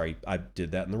 Oh, sorry, I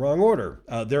did that in the wrong order.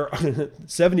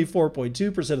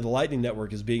 74.2% of the Lightning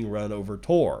Network is being run over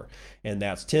Tor, and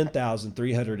that's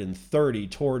 10,330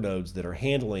 Tor nodes that are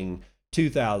handling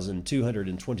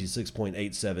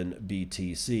 2,226.87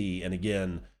 BTC. And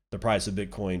again, the price of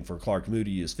Bitcoin for Clark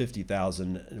Moody is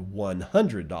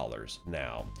 $50,100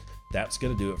 now. That's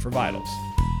going to do it for Vitals.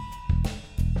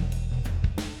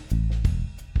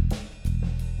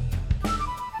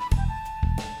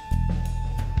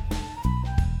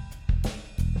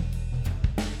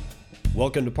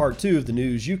 Welcome to part 2 of the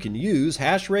news you can use.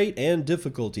 Hash rate and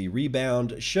difficulty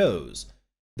rebound shows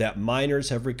that miners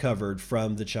have recovered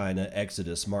from the China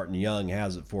exodus. Martin Young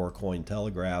has it for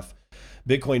Cointelegraph.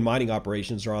 Bitcoin mining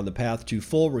operations are on the path to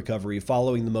full recovery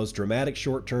following the most dramatic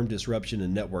short-term disruption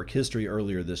in network history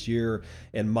earlier this year,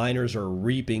 and miners are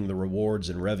reaping the rewards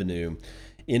and revenue.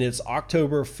 In its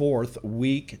October 4th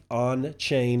week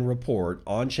on-chain report,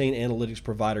 on-chain analytics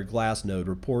provider Glassnode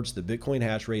reports that Bitcoin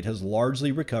hash rate has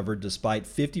largely recovered despite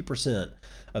 50%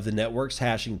 of the network's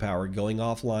hashing power going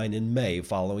offline in May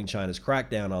following China's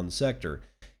crackdown on the sector.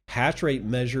 Hash rate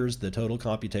measures the total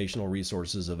computational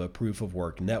resources of a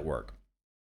proof-of-work network.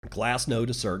 Glassnode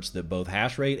asserts that both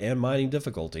hash rate and mining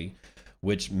difficulty,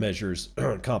 which measures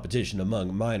competition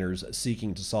among miners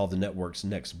seeking to solve the network's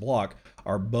next block,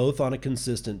 are both on a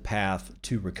consistent path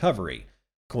to recovery.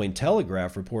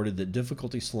 Cointelegraph reported that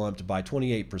difficulty slumped by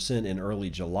 28% in early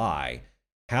July.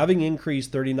 Having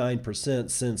increased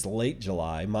 39% since late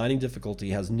July, mining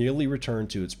difficulty has nearly returned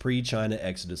to its pre-China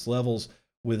exodus levels,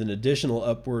 with an additional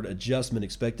upward adjustment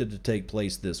expected to take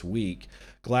place this week.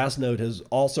 Glassnode has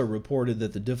also reported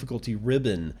that the difficulty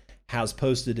ribbon has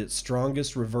posted its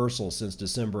strongest reversal since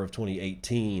December of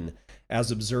 2018.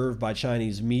 As observed by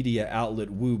Chinese media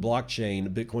outlet Wu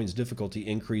Blockchain, Bitcoin's difficulty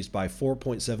increased by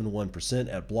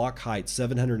 4.71% at block height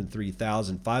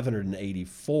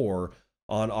 703,584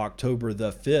 on October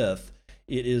the 5th.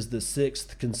 It is the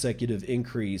 6th consecutive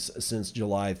increase since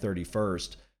July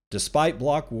 31st. Despite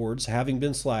block wards having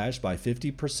been slashed by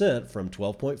 50% from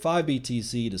 12.5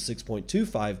 BTC to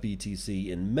 6.25 BTC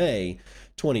in May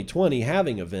 2020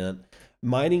 halving event,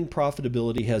 mining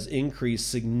profitability has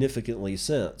increased significantly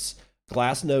since.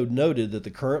 Glassnode noted that the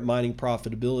current mining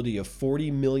profitability of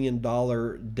 $40 million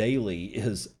daily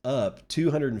is up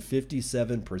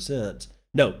 275%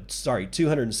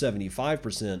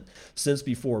 since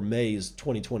before May's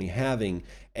 2020 halving,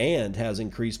 and has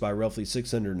increased by roughly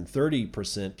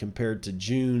 630% compared to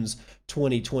June's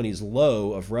 2020's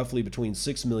low of roughly between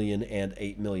 $6 million and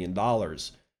 $8 million.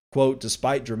 Quote,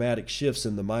 despite dramatic shifts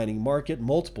in the mining market,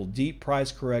 multiple deep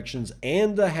price corrections,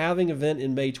 and the halving event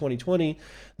in May 2020,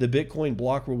 the Bitcoin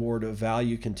block reward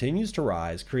value continues to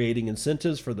rise, creating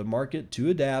incentives for the market to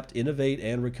adapt, innovate,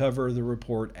 and recover, the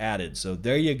report added. So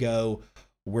there you go.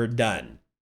 We're done.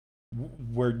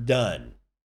 We're done.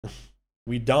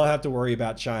 We don't have to worry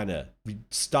about China. We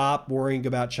stop worrying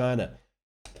about China.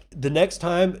 The next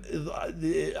time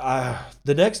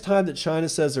that China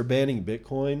says they're banning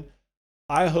Bitcoin,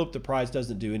 I hope the price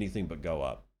doesn't do anything but go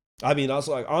up. I mean,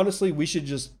 also, like, honestly, we should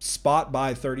just spot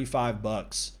buy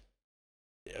 $35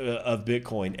 of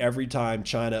Bitcoin every time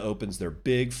China opens their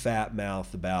big fat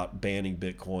mouth about banning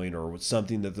Bitcoin or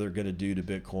something that they're going to do to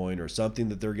Bitcoin or something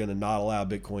that they're going to not allow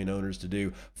Bitcoin owners to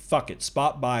do. Fuck it.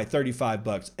 Spot buy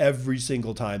 $35 every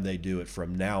single time they do it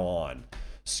from now on.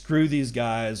 Screw these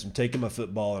guys. I'm taking my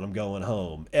football and I'm going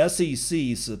home.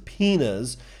 SEC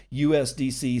subpoenas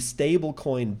USDC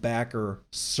stablecoin backer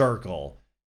Circle.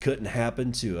 Couldn't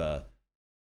happen to a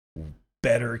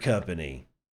better company.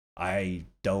 I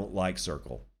don't like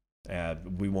Circle.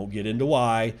 We won't get into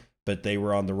why, but they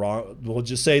were on the wrong, we'll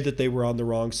just say that they were on the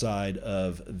wrong side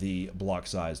of the block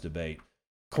size debate.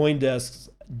 CoinDesk's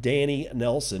Danny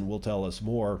Nelson will tell us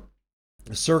more.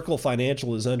 Circle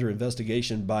Financial is under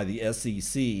investigation by the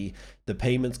SEC, the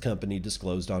payments company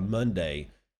disclosed on Monday.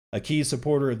 A key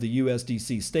supporter of the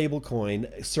USDC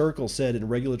stablecoin, Circle said in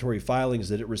regulatory filings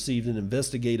that it received an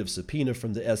investigative subpoena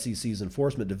from the SEC's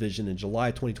Enforcement Division in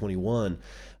July 2021.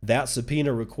 That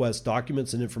subpoena requests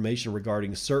documents and information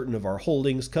regarding certain of our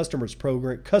holdings, customer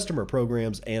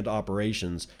programs, and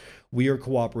operations. We are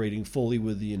cooperating fully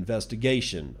with the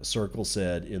investigation, Circle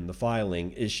said in the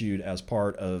filing issued as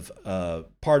part of a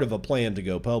plan to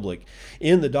go public.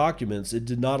 In the documents, it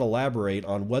did not elaborate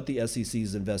on what the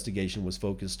SEC's investigation was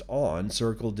focused on.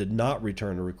 Circle did not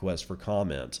return a request for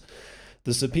comment.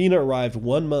 The subpoena arrived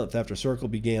 1 month after Circle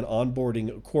began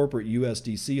onboarding corporate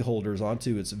USDC holders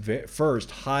onto its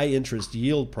first high-interest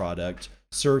yield product,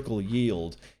 Circle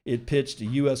Yield. It pitched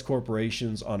U.S.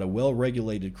 corporations on a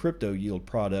well-regulated crypto yield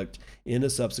product in a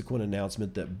subsequent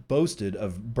announcement that boasted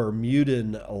of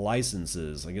Bermudan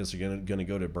licenses. I guess you're going to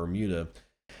go to Bermuda.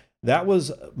 That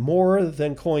was more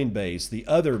than Coinbase, the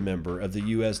other member of the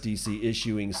USDC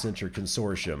Issuing Center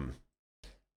Consortium.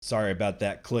 Sorry about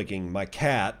that clicking. My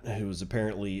cat, who was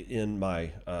apparently in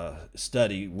my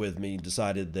study with me,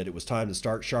 decided that it was time to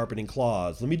start sharpening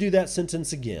claws. Let me do that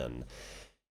sentence again.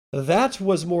 That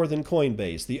was more than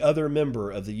Coinbase, the other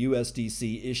member of the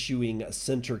USDC Issuing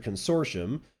Center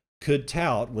Consortium, could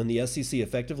tout when the SEC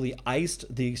effectively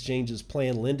iced the exchange's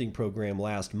planned lending program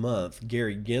last month.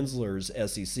 Gary Gensler's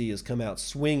SEC has come out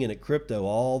swinging at crypto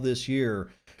all this year,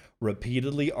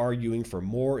 repeatedly arguing for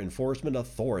more enforcement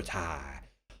authority.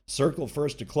 Circle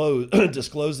first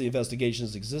disclosed the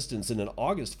investigation's existence in an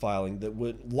August filing that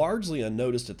went largely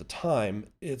unnoticed at the time.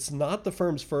 It's not the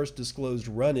firm's first disclosed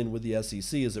run-in with the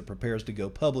SEC as it prepares to go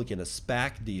public in a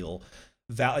SPAC deal,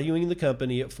 valuing the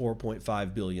company at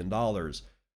 $4.5 billion.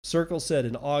 Circle said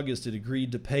in August it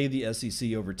agreed to pay the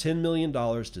SEC over $10 million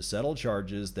to settle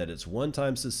charges that its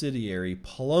one-time subsidiary,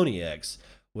 Poloniex,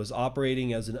 was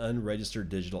operating as an unregistered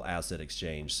digital asset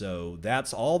exchange. So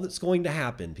that's all that's going to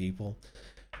happen, people.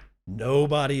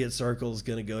 Nobody at Circle is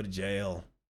going to go to jail,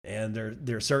 and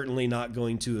they're certainly not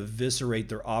going to eviscerate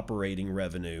their operating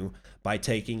revenue by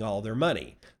taking all their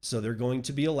money. So they're going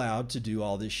to be allowed to do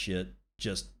all this shit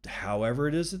just however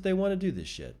it is that they want to do this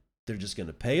shit. They're just going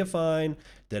to pay a fine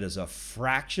that is a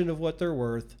fraction of what they're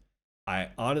worth. I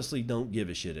honestly don't give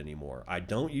a shit anymore. I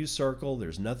don't use Circle.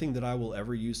 There's nothing that I will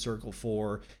ever use Circle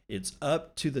for. It's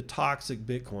up to the toxic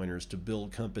Bitcoiners to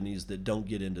build companies that don't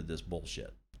get into this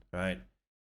bullshit, right?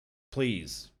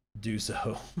 Please do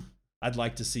so. I'd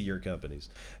like to see your companies.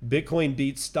 Bitcoin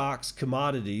beats stocks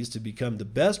commodities to become the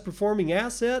best performing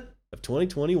asset of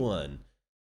 2021.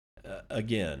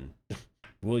 Again,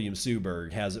 William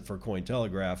Suberg has it for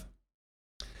Cointelegraph.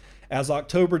 As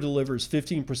October delivers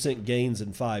 15% gains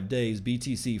in 5 days,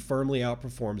 BTC firmly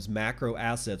outperforms macro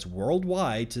assets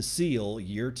worldwide to seal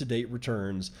year-to-date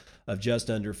returns of just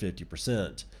under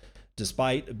 50%.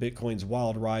 Despite Bitcoin's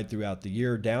wild ride throughout the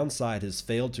year, downside has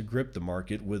failed to grip the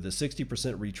market with a 60%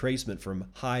 retracement from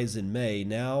highs in May,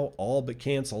 now all but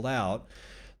canceled out.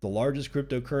 The largest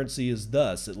cryptocurrency is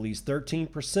thus at least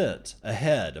 13%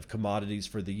 ahead of commodities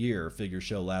for the year, figures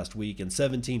show last week, and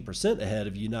 17% ahead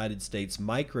of United States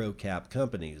micro-cap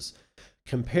companies.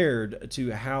 Compared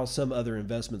to how some other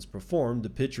investments performed, the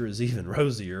picture is even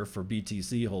rosier for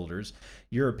BTC holders.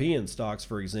 European stocks,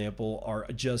 for example, are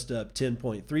just up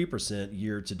 10.3%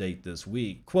 year-to-date this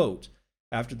week. Quote,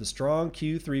 after the strong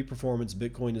Q3 performance,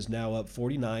 Bitcoin is now up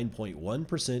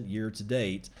 49.1%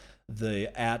 year-to-date. The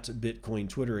 @Bitcoin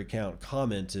Twitter account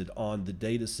commented on the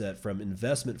data set from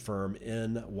investment firm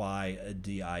NYDIG.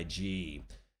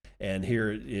 And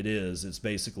here it is. It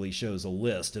basically shows a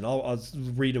list, and I'll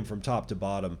read them from top to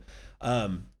bottom.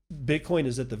 Bitcoin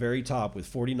is at the very top with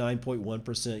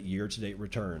 49.1% year-to-date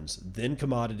returns. Then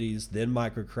commodities, then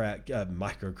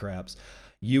microcaps,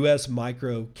 U.S.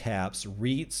 micro-caps,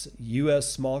 REITs,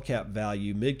 U.S. small-cap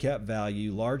value, mid-cap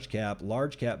value, large-cap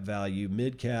value,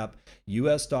 mid-cap,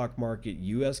 U.S. stock market,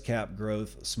 U.S. cap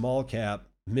growth, small-cap,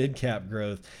 mid-cap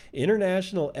growth,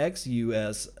 international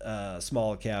ex-U.S.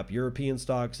 small-cap, European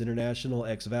stocks, international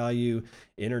ex-value,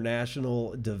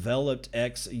 international developed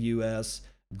ex-U.S.,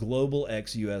 global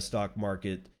ex-U.S. stock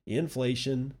market,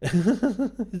 inflation.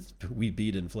 We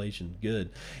beat inflation.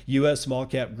 Good. U.S. small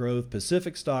cap growth,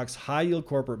 Pacific stocks, high yield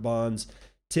corporate bonds,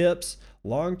 tips,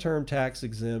 long-term tax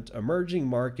exempt, emerging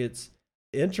markets,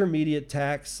 intermediate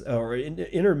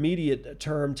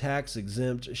term tax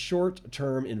exempt,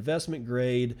 short-term investment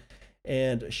grade,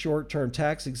 and short-term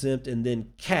tax exempt, and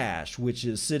then cash, which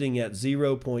is sitting at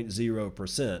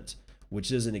 0.0%. Which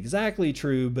isn't exactly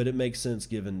true, but it makes sense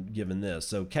given this.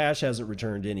 So cash hasn't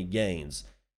returned any gains.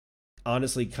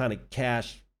 Honestly,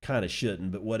 cash kind of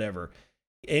shouldn't, but whatever.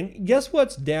 And guess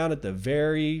what's down at the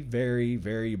very, very,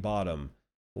 very bottom?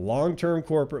 Long-term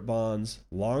corporate bonds,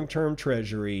 long-term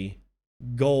treasury,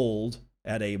 gold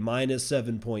at a minus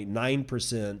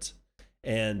 7.9%,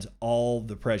 and all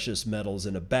the precious metals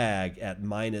in a bag at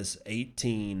minus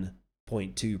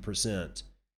 18.2%.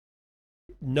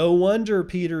 No wonder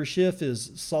Peter Schiff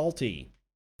is salty.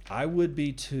 I would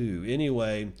be too.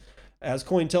 Anyway, as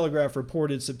Cointelegraph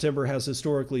reported, September has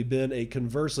historically been a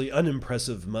conversely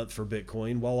unimpressive month for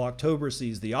Bitcoin, while October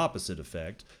sees the opposite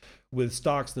effect, with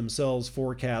stocks themselves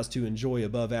forecast to enjoy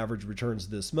above average returns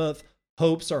this month.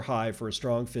 Hopes are high for a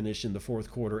strong finish in the fourth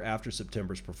quarter after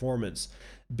September's performance.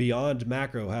 Beyond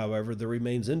macro, however, there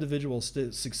remains individual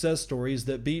success stories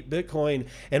that beat Bitcoin,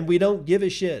 and we don't give a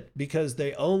shit because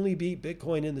they only beat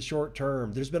Bitcoin in the short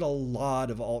term. There's been a lot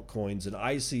of altcoins and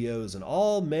ICOs and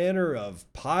all manner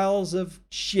of piles of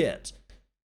shit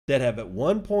that have at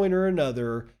one point or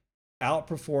another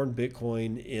outperformed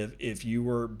Bitcoin if you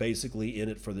were basically in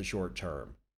it for the short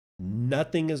term.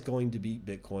 Nothing is going to beat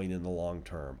Bitcoin in the long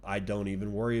term. I don't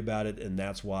even worry about it, and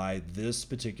that's why this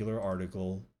particular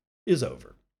article is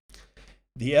over.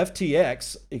 The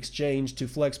FTX exchange to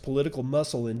flex political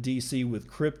muscle in DC with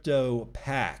crypto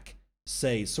PAC,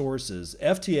 say sources.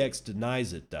 FTX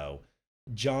denies it, though.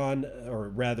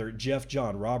 Jeff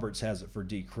John Roberts has it for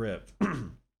Decrypt.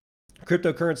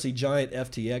 Cryptocurrency giant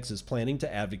FTX is planning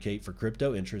to advocate for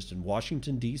crypto interest in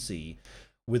Washington, D.C.,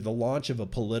 with the launch of a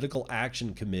Political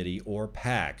Action Committee, or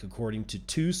PAC, according to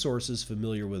two sources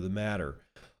familiar with the matter.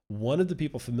 One of the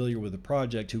people familiar with the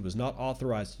project, who was not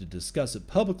authorized to discuss it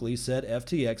publicly, said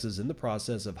FTX is in the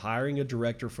process of hiring a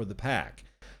director for the PAC.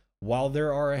 While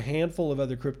there are a handful of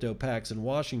other crypto PACs in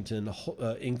Washington,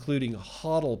 including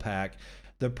HODL PAC,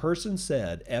 the person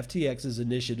said FTX's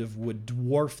initiative would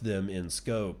dwarf them in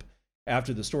scope.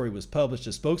 After the story was published, a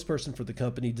spokesperson for the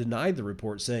company denied the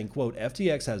report, saying, quote,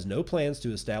 FTX has no plans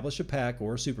to establish a PAC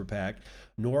or a super PAC,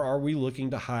 nor are we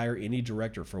looking to hire any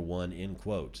director for one, end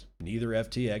quote. Neither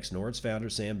FTX nor its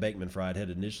founder, Sam Bankman-Fried, had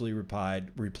initially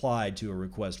replied to a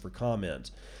request for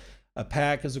comment. A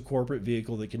PAC is a corporate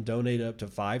vehicle that can donate up to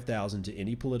 $5,000 to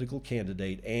any political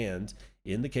candidate and,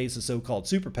 in the case of so-called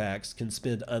super PACs, can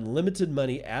spend unlimited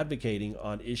money advocating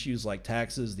on issues like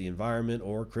taxes, the environment,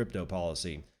 or crypto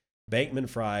policy.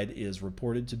 Bankman-Fried is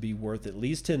reported to be worth at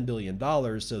least $10 billion,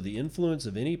 so the influence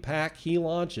of any PAC he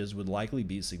launches would likely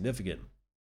be significant.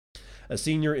 A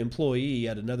senior employee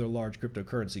at another large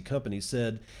cryptocurrency company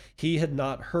said he had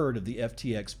not heard of the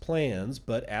FTX plans,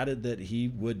 but added that he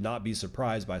would not be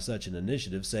surprised by such an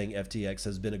initiative, saying FTX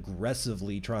has been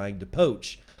aggressively trying to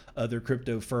poach other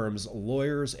crypto firms'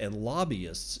 lawyers and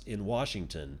lobbyists in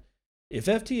Washington. If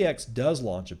FTX does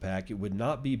launch a PAC, it would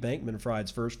not be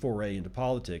Bankman-Fried's first foray into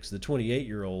politics. The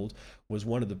 28-year-old was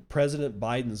one of the President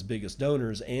Biden's biggest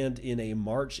donors, and in a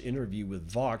March interview with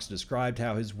Vox described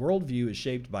how his worldview is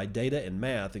shaped by data and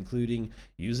math, including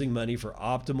using money for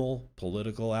optimal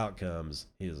political outcomes.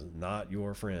 He is not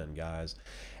your friend, guys.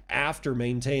 After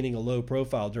maintaining a low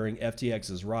profile during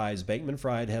FTX's rise,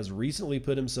 Bankman-Fried has recently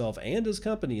put himself and his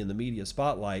company in the media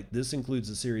spotlight. This includes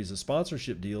a series of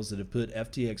sponsorship deals that have put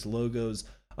FTX logos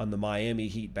on the Miami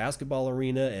Heat basketball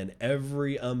arena and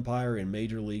every umpire in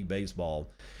Major League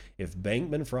Baseball. If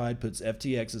Bankman-Fried puts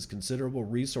FTX's considerable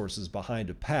resources behind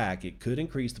a PAC, it could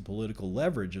increase the political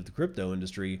leverage of the crypto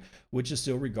industry, which is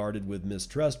still regarded with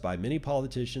mistrust by many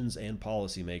politicians and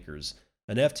policymakers.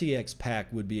 An FTX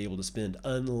PAC would be able to spend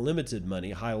unlimited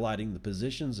money highlighting the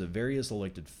positions of various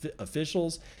elected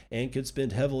officials and could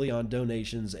spend heavily on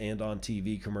donations and on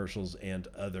TV commercials and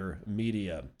other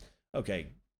media. Okay,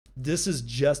 this is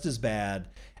just as bad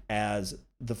as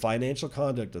the Financial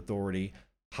Conduct Authority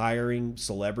hiring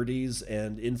celebrities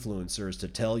and influencers to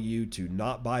tell you to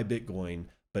not buy Bitcoin,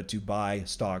 but to buy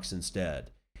stocks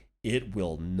instead. It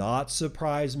will not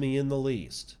surprise me in the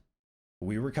least.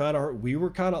 We were kind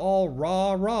of all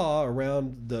rah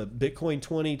around the Bitcoin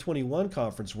 2021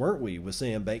 conference, weren't we? With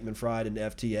Sam Bankman-Fried and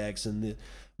FTX and the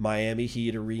Miami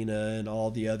Heat arena and all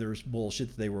the other bullshit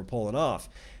that they were pulling off.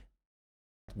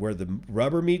 Where the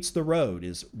rubber meets the road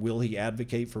is, will he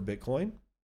advocate for Bitcoin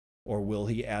or will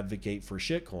he advocate for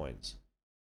shitcoins?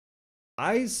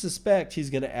 I suspect he's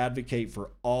going to advocate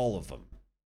for all of them.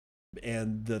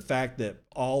 And the fact that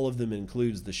all of them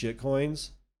includes the shitcoins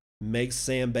makes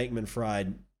Sam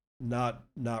Bankman-Fried not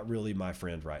really my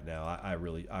friend right now. I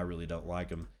really don't like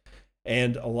him.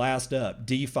 And last up,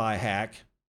 DeFi hack.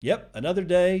 Yep, another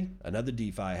day, another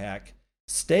DeFi hack.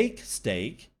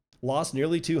 Stake lost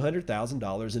nearly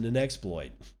 $200,000 in an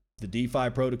exploit. The DeFi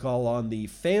protocol on the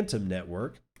Phantom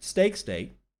network,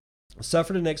 Stake,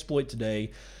 suffered an exploit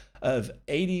today of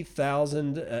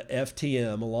 80,000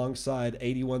 FTM alongside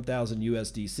 81,000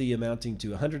 USDC, amounting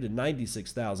to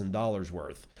 $196,000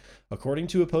 worth. According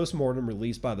to a postmortem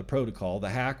released by the protocol, the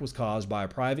hack was caused by a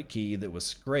private key that was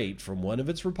scraped from one of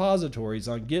its repositories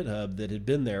on GitHub that had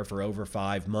been there for over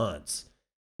 5 months.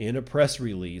 In a press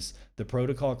release, the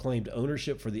protocol claimed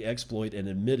ownership for the exploit and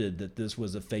admitted that this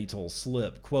was a fatal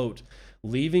slip. Quote,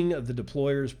 leaving the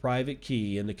deployer's private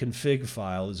key in the config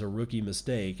file is a rookie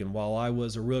mistake, and while I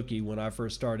was a rookie when I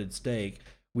first started Stake,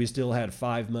 we still had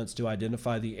 5 months to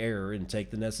identify the error and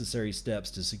take the necessary steps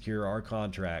to secure our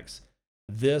contracts.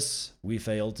 This we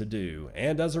failed to do,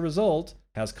 and as a result,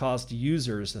 has cost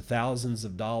users thousands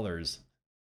of dollars.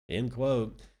 End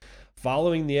quote.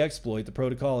 Following the exploit, the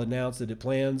protocol announced that it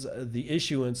plans the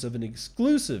issuance of an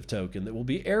exclusive token that will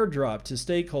be airdropped to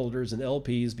stakeholders and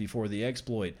LPs before the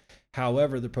exploit.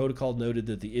 However, the protocol noted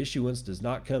that the issuance does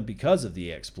not come because of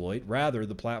the exploit. Rather,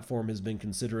 the platform has been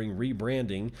considering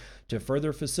rebranding to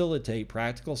further facilitate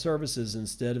practical services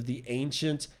instead of the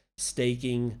ancient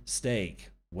staking stake.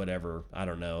 Whatever, I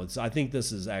don't know. I think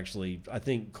this is actually, I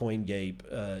think CoinGape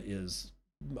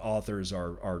authors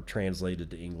are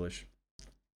translated to English.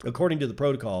 According to the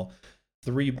protocol,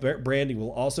 the rebranding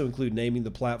will also include naming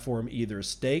the platform either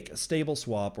Stake Stable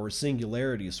Swap or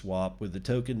Singularity Swap with the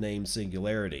token name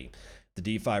Singularity. The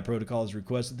DeFi protocol has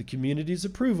requested the community's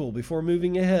approval before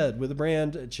moving ahead with a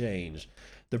brand change.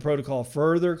 The protocol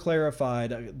further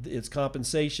clarified its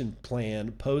compensation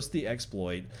plan post the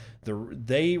exploit.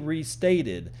 They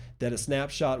restated that a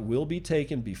snapshot will be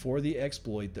taken before the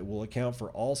exploit that will account for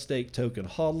all stake token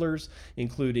hodlers,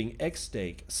 including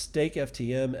XStake, Stake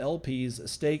FTM, LPs,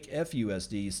 Stake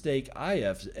FUSD, Stake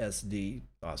IFUSD,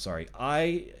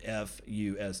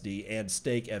 and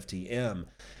Stake FTM.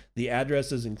 The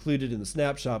addresses included in the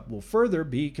snapshot will further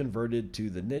be converted to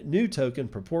the new token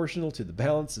proportional to the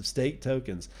balance of stake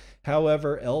tokens.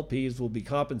 However, LPs will be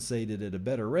compensated at a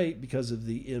better rate because of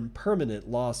the impermanent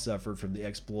loss suffered from the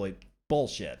exploit.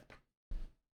 Bullshit.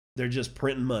 They're just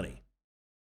printing money.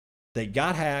 They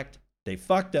got hacked. They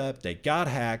fucked up. They got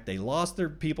hacked. They lost their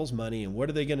people's money. And what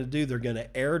are they going to do? They're going to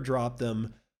airdrop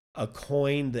them a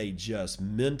coin they just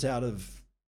mint out of,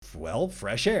 well,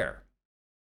 fresh air.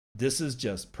 This is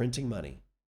just printing money.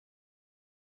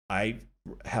 I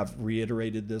have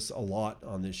reiterated this a lot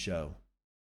on this show.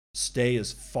 Stay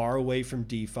as far away from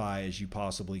DeFi as you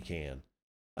possibly can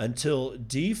until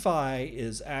DeFi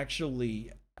is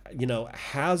actually,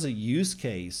 has a use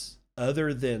case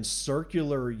other than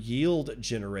circular yield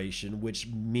generation, which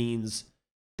means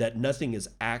that nothing is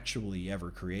actually ever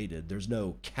created. There's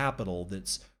no capital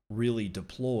that's really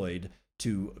deployed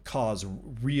to cause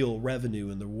real revenue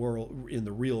in the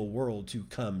real world to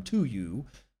come to you,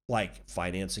 like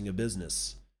financing a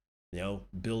business,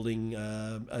 building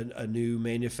a new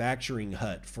manufacturing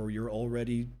hut for your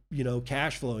already,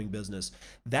 cash flowing business.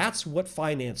 That's what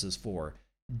finance is for.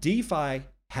 DeFi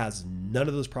has none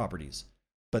of those properties,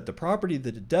 but the property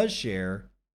that it does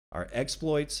share are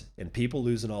exploits and people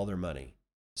losing all their money.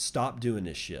 Stop doing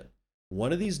this shit.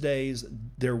 One of these days,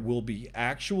 there will be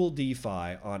actual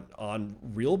DeFi on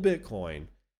real Bitcoin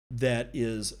that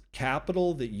is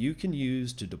capital that you can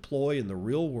use to deploy in the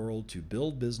real world to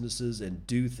build businesses and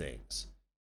do things.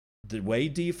 The way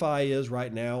DeFi is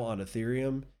right now on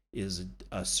Ethereum is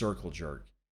a circle jerk,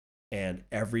 and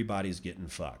everybody's getting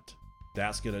fucked.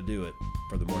 That's going to do it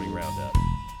for the morning roundup.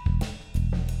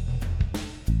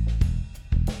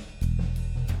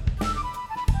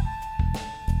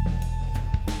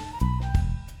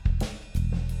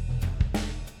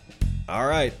 All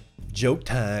right, joke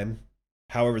time.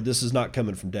 However, this is not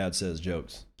coming from Dad Says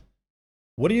Jokes.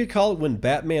 What do you call it when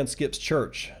Batman skips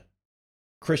church?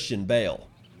 Christian Bale.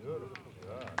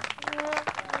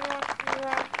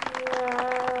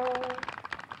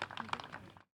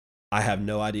 I have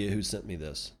no idea who sent me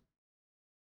this.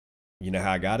 You know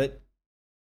how I got it?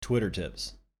 Twitter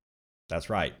tips. That's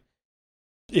right.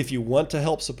 If you want to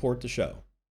help support the show,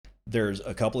 there's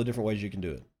a couple of different ways you can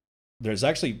do it. There's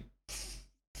actually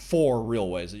 4 real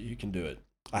ways that you can do it.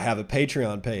 I have a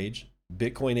Patreon page,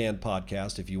 Bitcoin and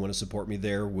Podcast, if you want to support me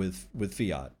there with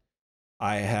fiat.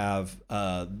 I have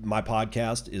my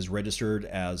podcast is registered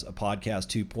as a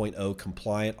Podcast 2.0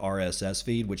 compliant RSS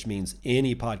feed, which means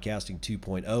any Podcasting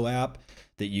 2.0 app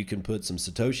that you can put some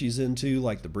Satoshis into,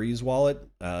 like the Breeze wallet,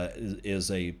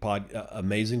 is a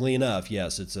amazingly enough,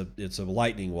 yes, it's a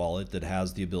Lightning wallet that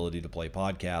has the ability to play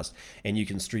podcasts, and you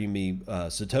can stream me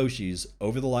Satoshis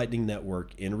over the Lightning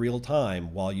Network in real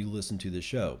time while you listen to the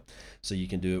show. So you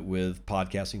can do it with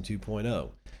Podcasting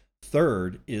 2.0.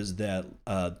 Third is that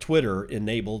Twitter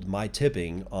enabled my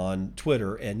tipping on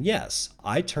Twitter, and yes,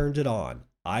 I turned it on.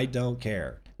 I don't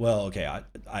care. Well, okay,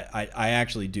 I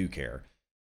actually do care.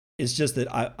 It's just that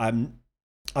I'm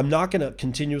not going to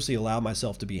continuously allow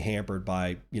myself to be hampered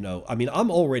by,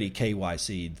 I'm already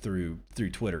KYC'd through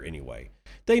Twitter anyway.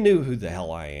 They knew who the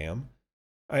hell I am.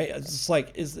 It's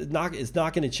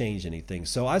not going to change anything.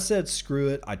 So I said, screw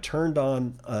it. I turned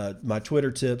on my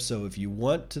Twitter tips. So if you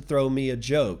want to throw me a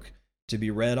joke to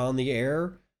be read on the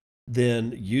air,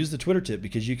 then use the Twitter tip,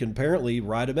 because you can apparently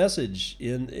write a message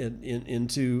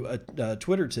into a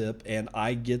Twitter tip and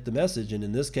I get the message. And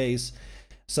in this case,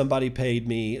 somebody paid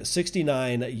me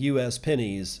 69 US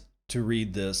pennies to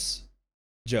read this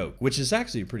joke, which is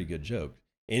actually a pretty good joke.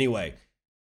 Anyway,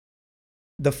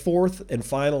 the fourth and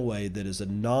final way that is a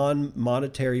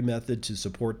non-monetary method to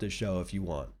support this show, if you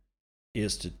want,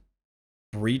 is to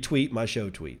retweet my show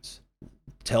tweets.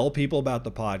 Tell people about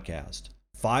the podcast.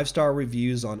 5-star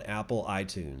reviews on Apple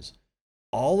iTunes.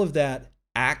 All of that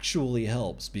actually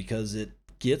helps because it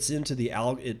gets into the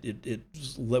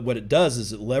what it does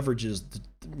is it leverages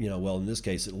in this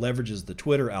case it leverages the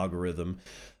Twitter algorithm,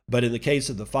 but in the case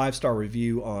of the 5-star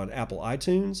review on Apple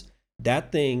iTunes,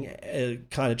 that thing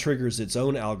kind of triggers its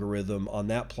own algorithm on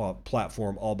that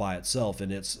platform all by itself,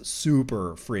 and it's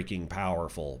super freaking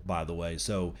powerful, by the way.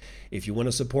 So if you want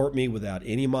to support me without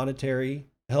any monetary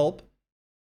help,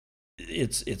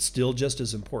 it's still just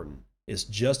as important. It's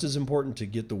just as important to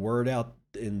get the word out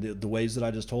in the ways that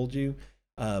I just told you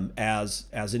as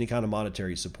any kind of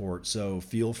monetary support. So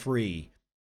feel free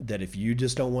that if you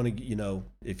just don't want to,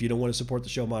 if you don't want to support the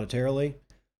show monetarily,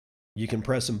 you can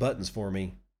press some buttons for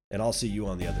me, and I'll see you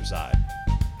on the other side.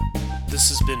 This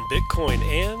has been Bitcoin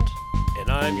and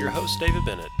I'm your host, David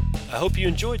Bennett. I hope you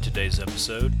enjoyed today's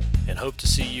episode and hope to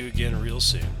see you again real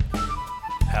soon.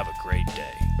 Have a great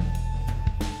day.